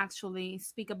can actually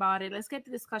speak about it. Let's get the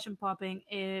discussion popping.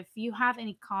 If you have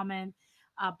any comment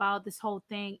about this whole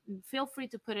thing, feel free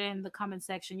to put it in the comment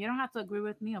section. You don't have to agree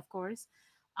with me, of course.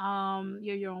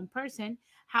 You're your own person.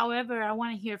 However, I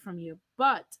want to hear from you.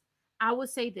 But I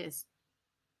would say this: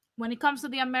 when it comes to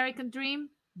the American dream,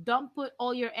 don't put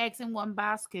all your eggs in one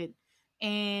basket,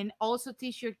 and also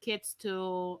teach your kids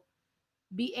to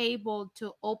be able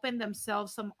to open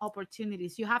themselves some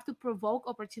opportunities. You have to provoke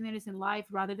opportunities in life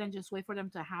rather than just wait for them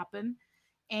to happen.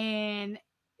 And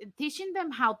teaching them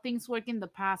how things work in the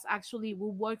past actually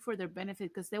will work for their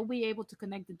benefit, because they'll be able to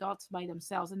connect the dots by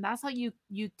themselves. And that's how you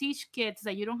teach kids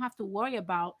that you don't have to worry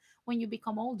about when you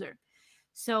become older.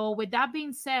 So with that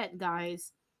being said,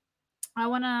 guys,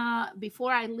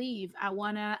 before I leave, I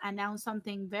want to announce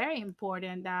something very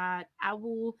important that I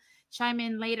will chime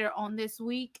in later on this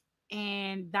week.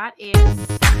 And that is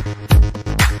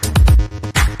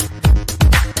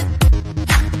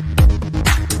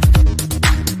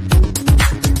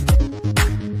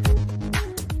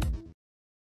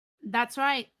that's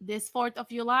right. This 4th of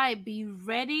July, be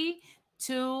ready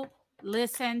to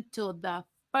listen to the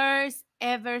first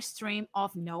ever stream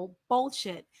of No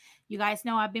Bullshit. You guys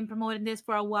know I've been promoting this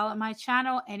for a while on my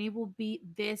channel, and it will be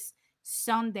this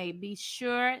Sunday. Be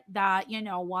sure that,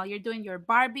 while you're doing your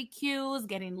barbecues,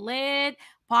 getting lit,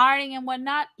 partying and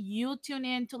whatnot, you tune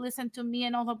in to listen to me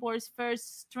and Overboard's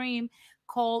first stream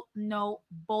called No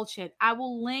Bullshit. I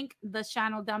will link the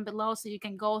channel down below so you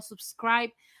can go subscribe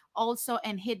also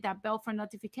and hit that bell for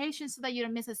notifications so that you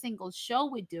don't miss a single show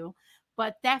we do.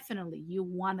 But definitely you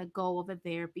want to go over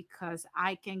there, because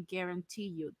I can guarantee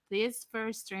you this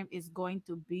first stream is going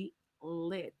to be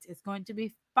lit. It's going to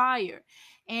be fire.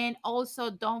 And also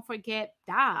don't forget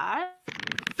that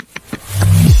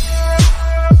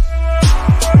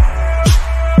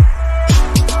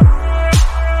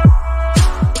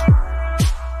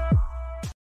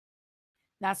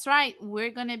That's right. We're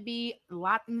going to be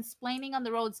Latin explaining on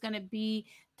the road. It's going to be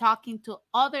talking to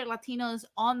other Latinos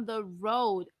on the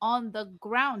road, on the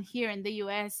ground here in the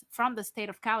US from the state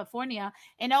of California.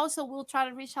 And also, we'll try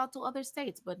to reach out to other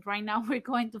states. But right now, we're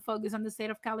going to focus on the state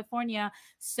of California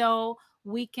so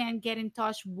we can get in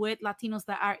touch with Latinos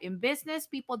that are in business,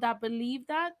 people that believe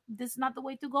that this is not the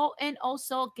way to go, and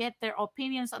also get their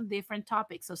opinions on different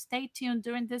topics. So stay tuned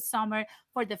during this summer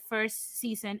for the first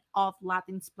season of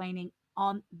Latin explaining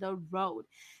on the road.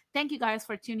 Thank you guys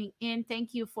for tuning in.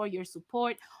 Thank you for your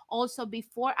support. Also,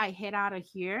 before I head out of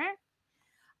here,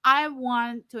 I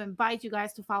want to invite you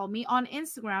guys to follow me on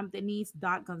Instagram,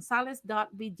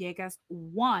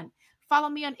 denise.gonzalez.villegas1. Follow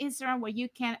me on Instagram where you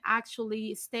can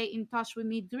actually stay in touch with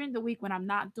me during the week when I'm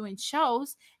not doing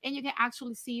shows, and you can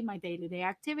actually see my day-to-day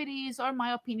activities or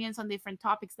my opinions on different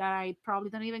topics that I probably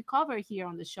don't even cover here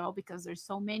on the show because there's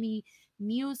so many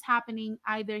news happening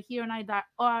either here in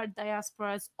our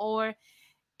diasporas or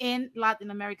in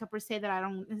Latin America per se that I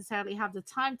don't necessarily have the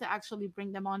time to actually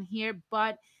bring them on here,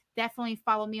 but definitely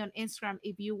follow me on Instagram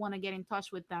if you want to get in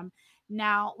touch with them.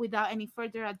 Now, without any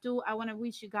further ado, I want to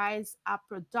wish you guys a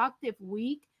productive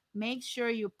week. Make sure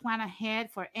you plan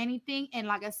ahead for anything. And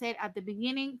like I said at the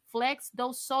beginning, flex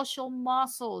those social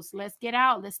muscles. Let's get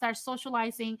out. Let's start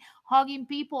socializing, hugging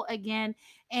people again.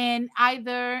 And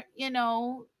either,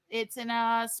 it's in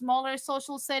a smaller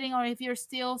social setting, or if you're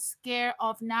still scared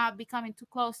of not becoming too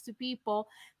close to people,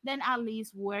 then at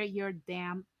least wear your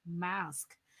damn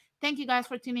mask. Thank you guys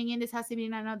for tuning in. This has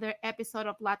been another episode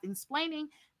of Latin Explaining.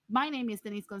 My name is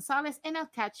Denise Gonzalez, and I'll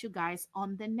catch you guys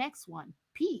on the next one.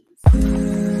 Peace.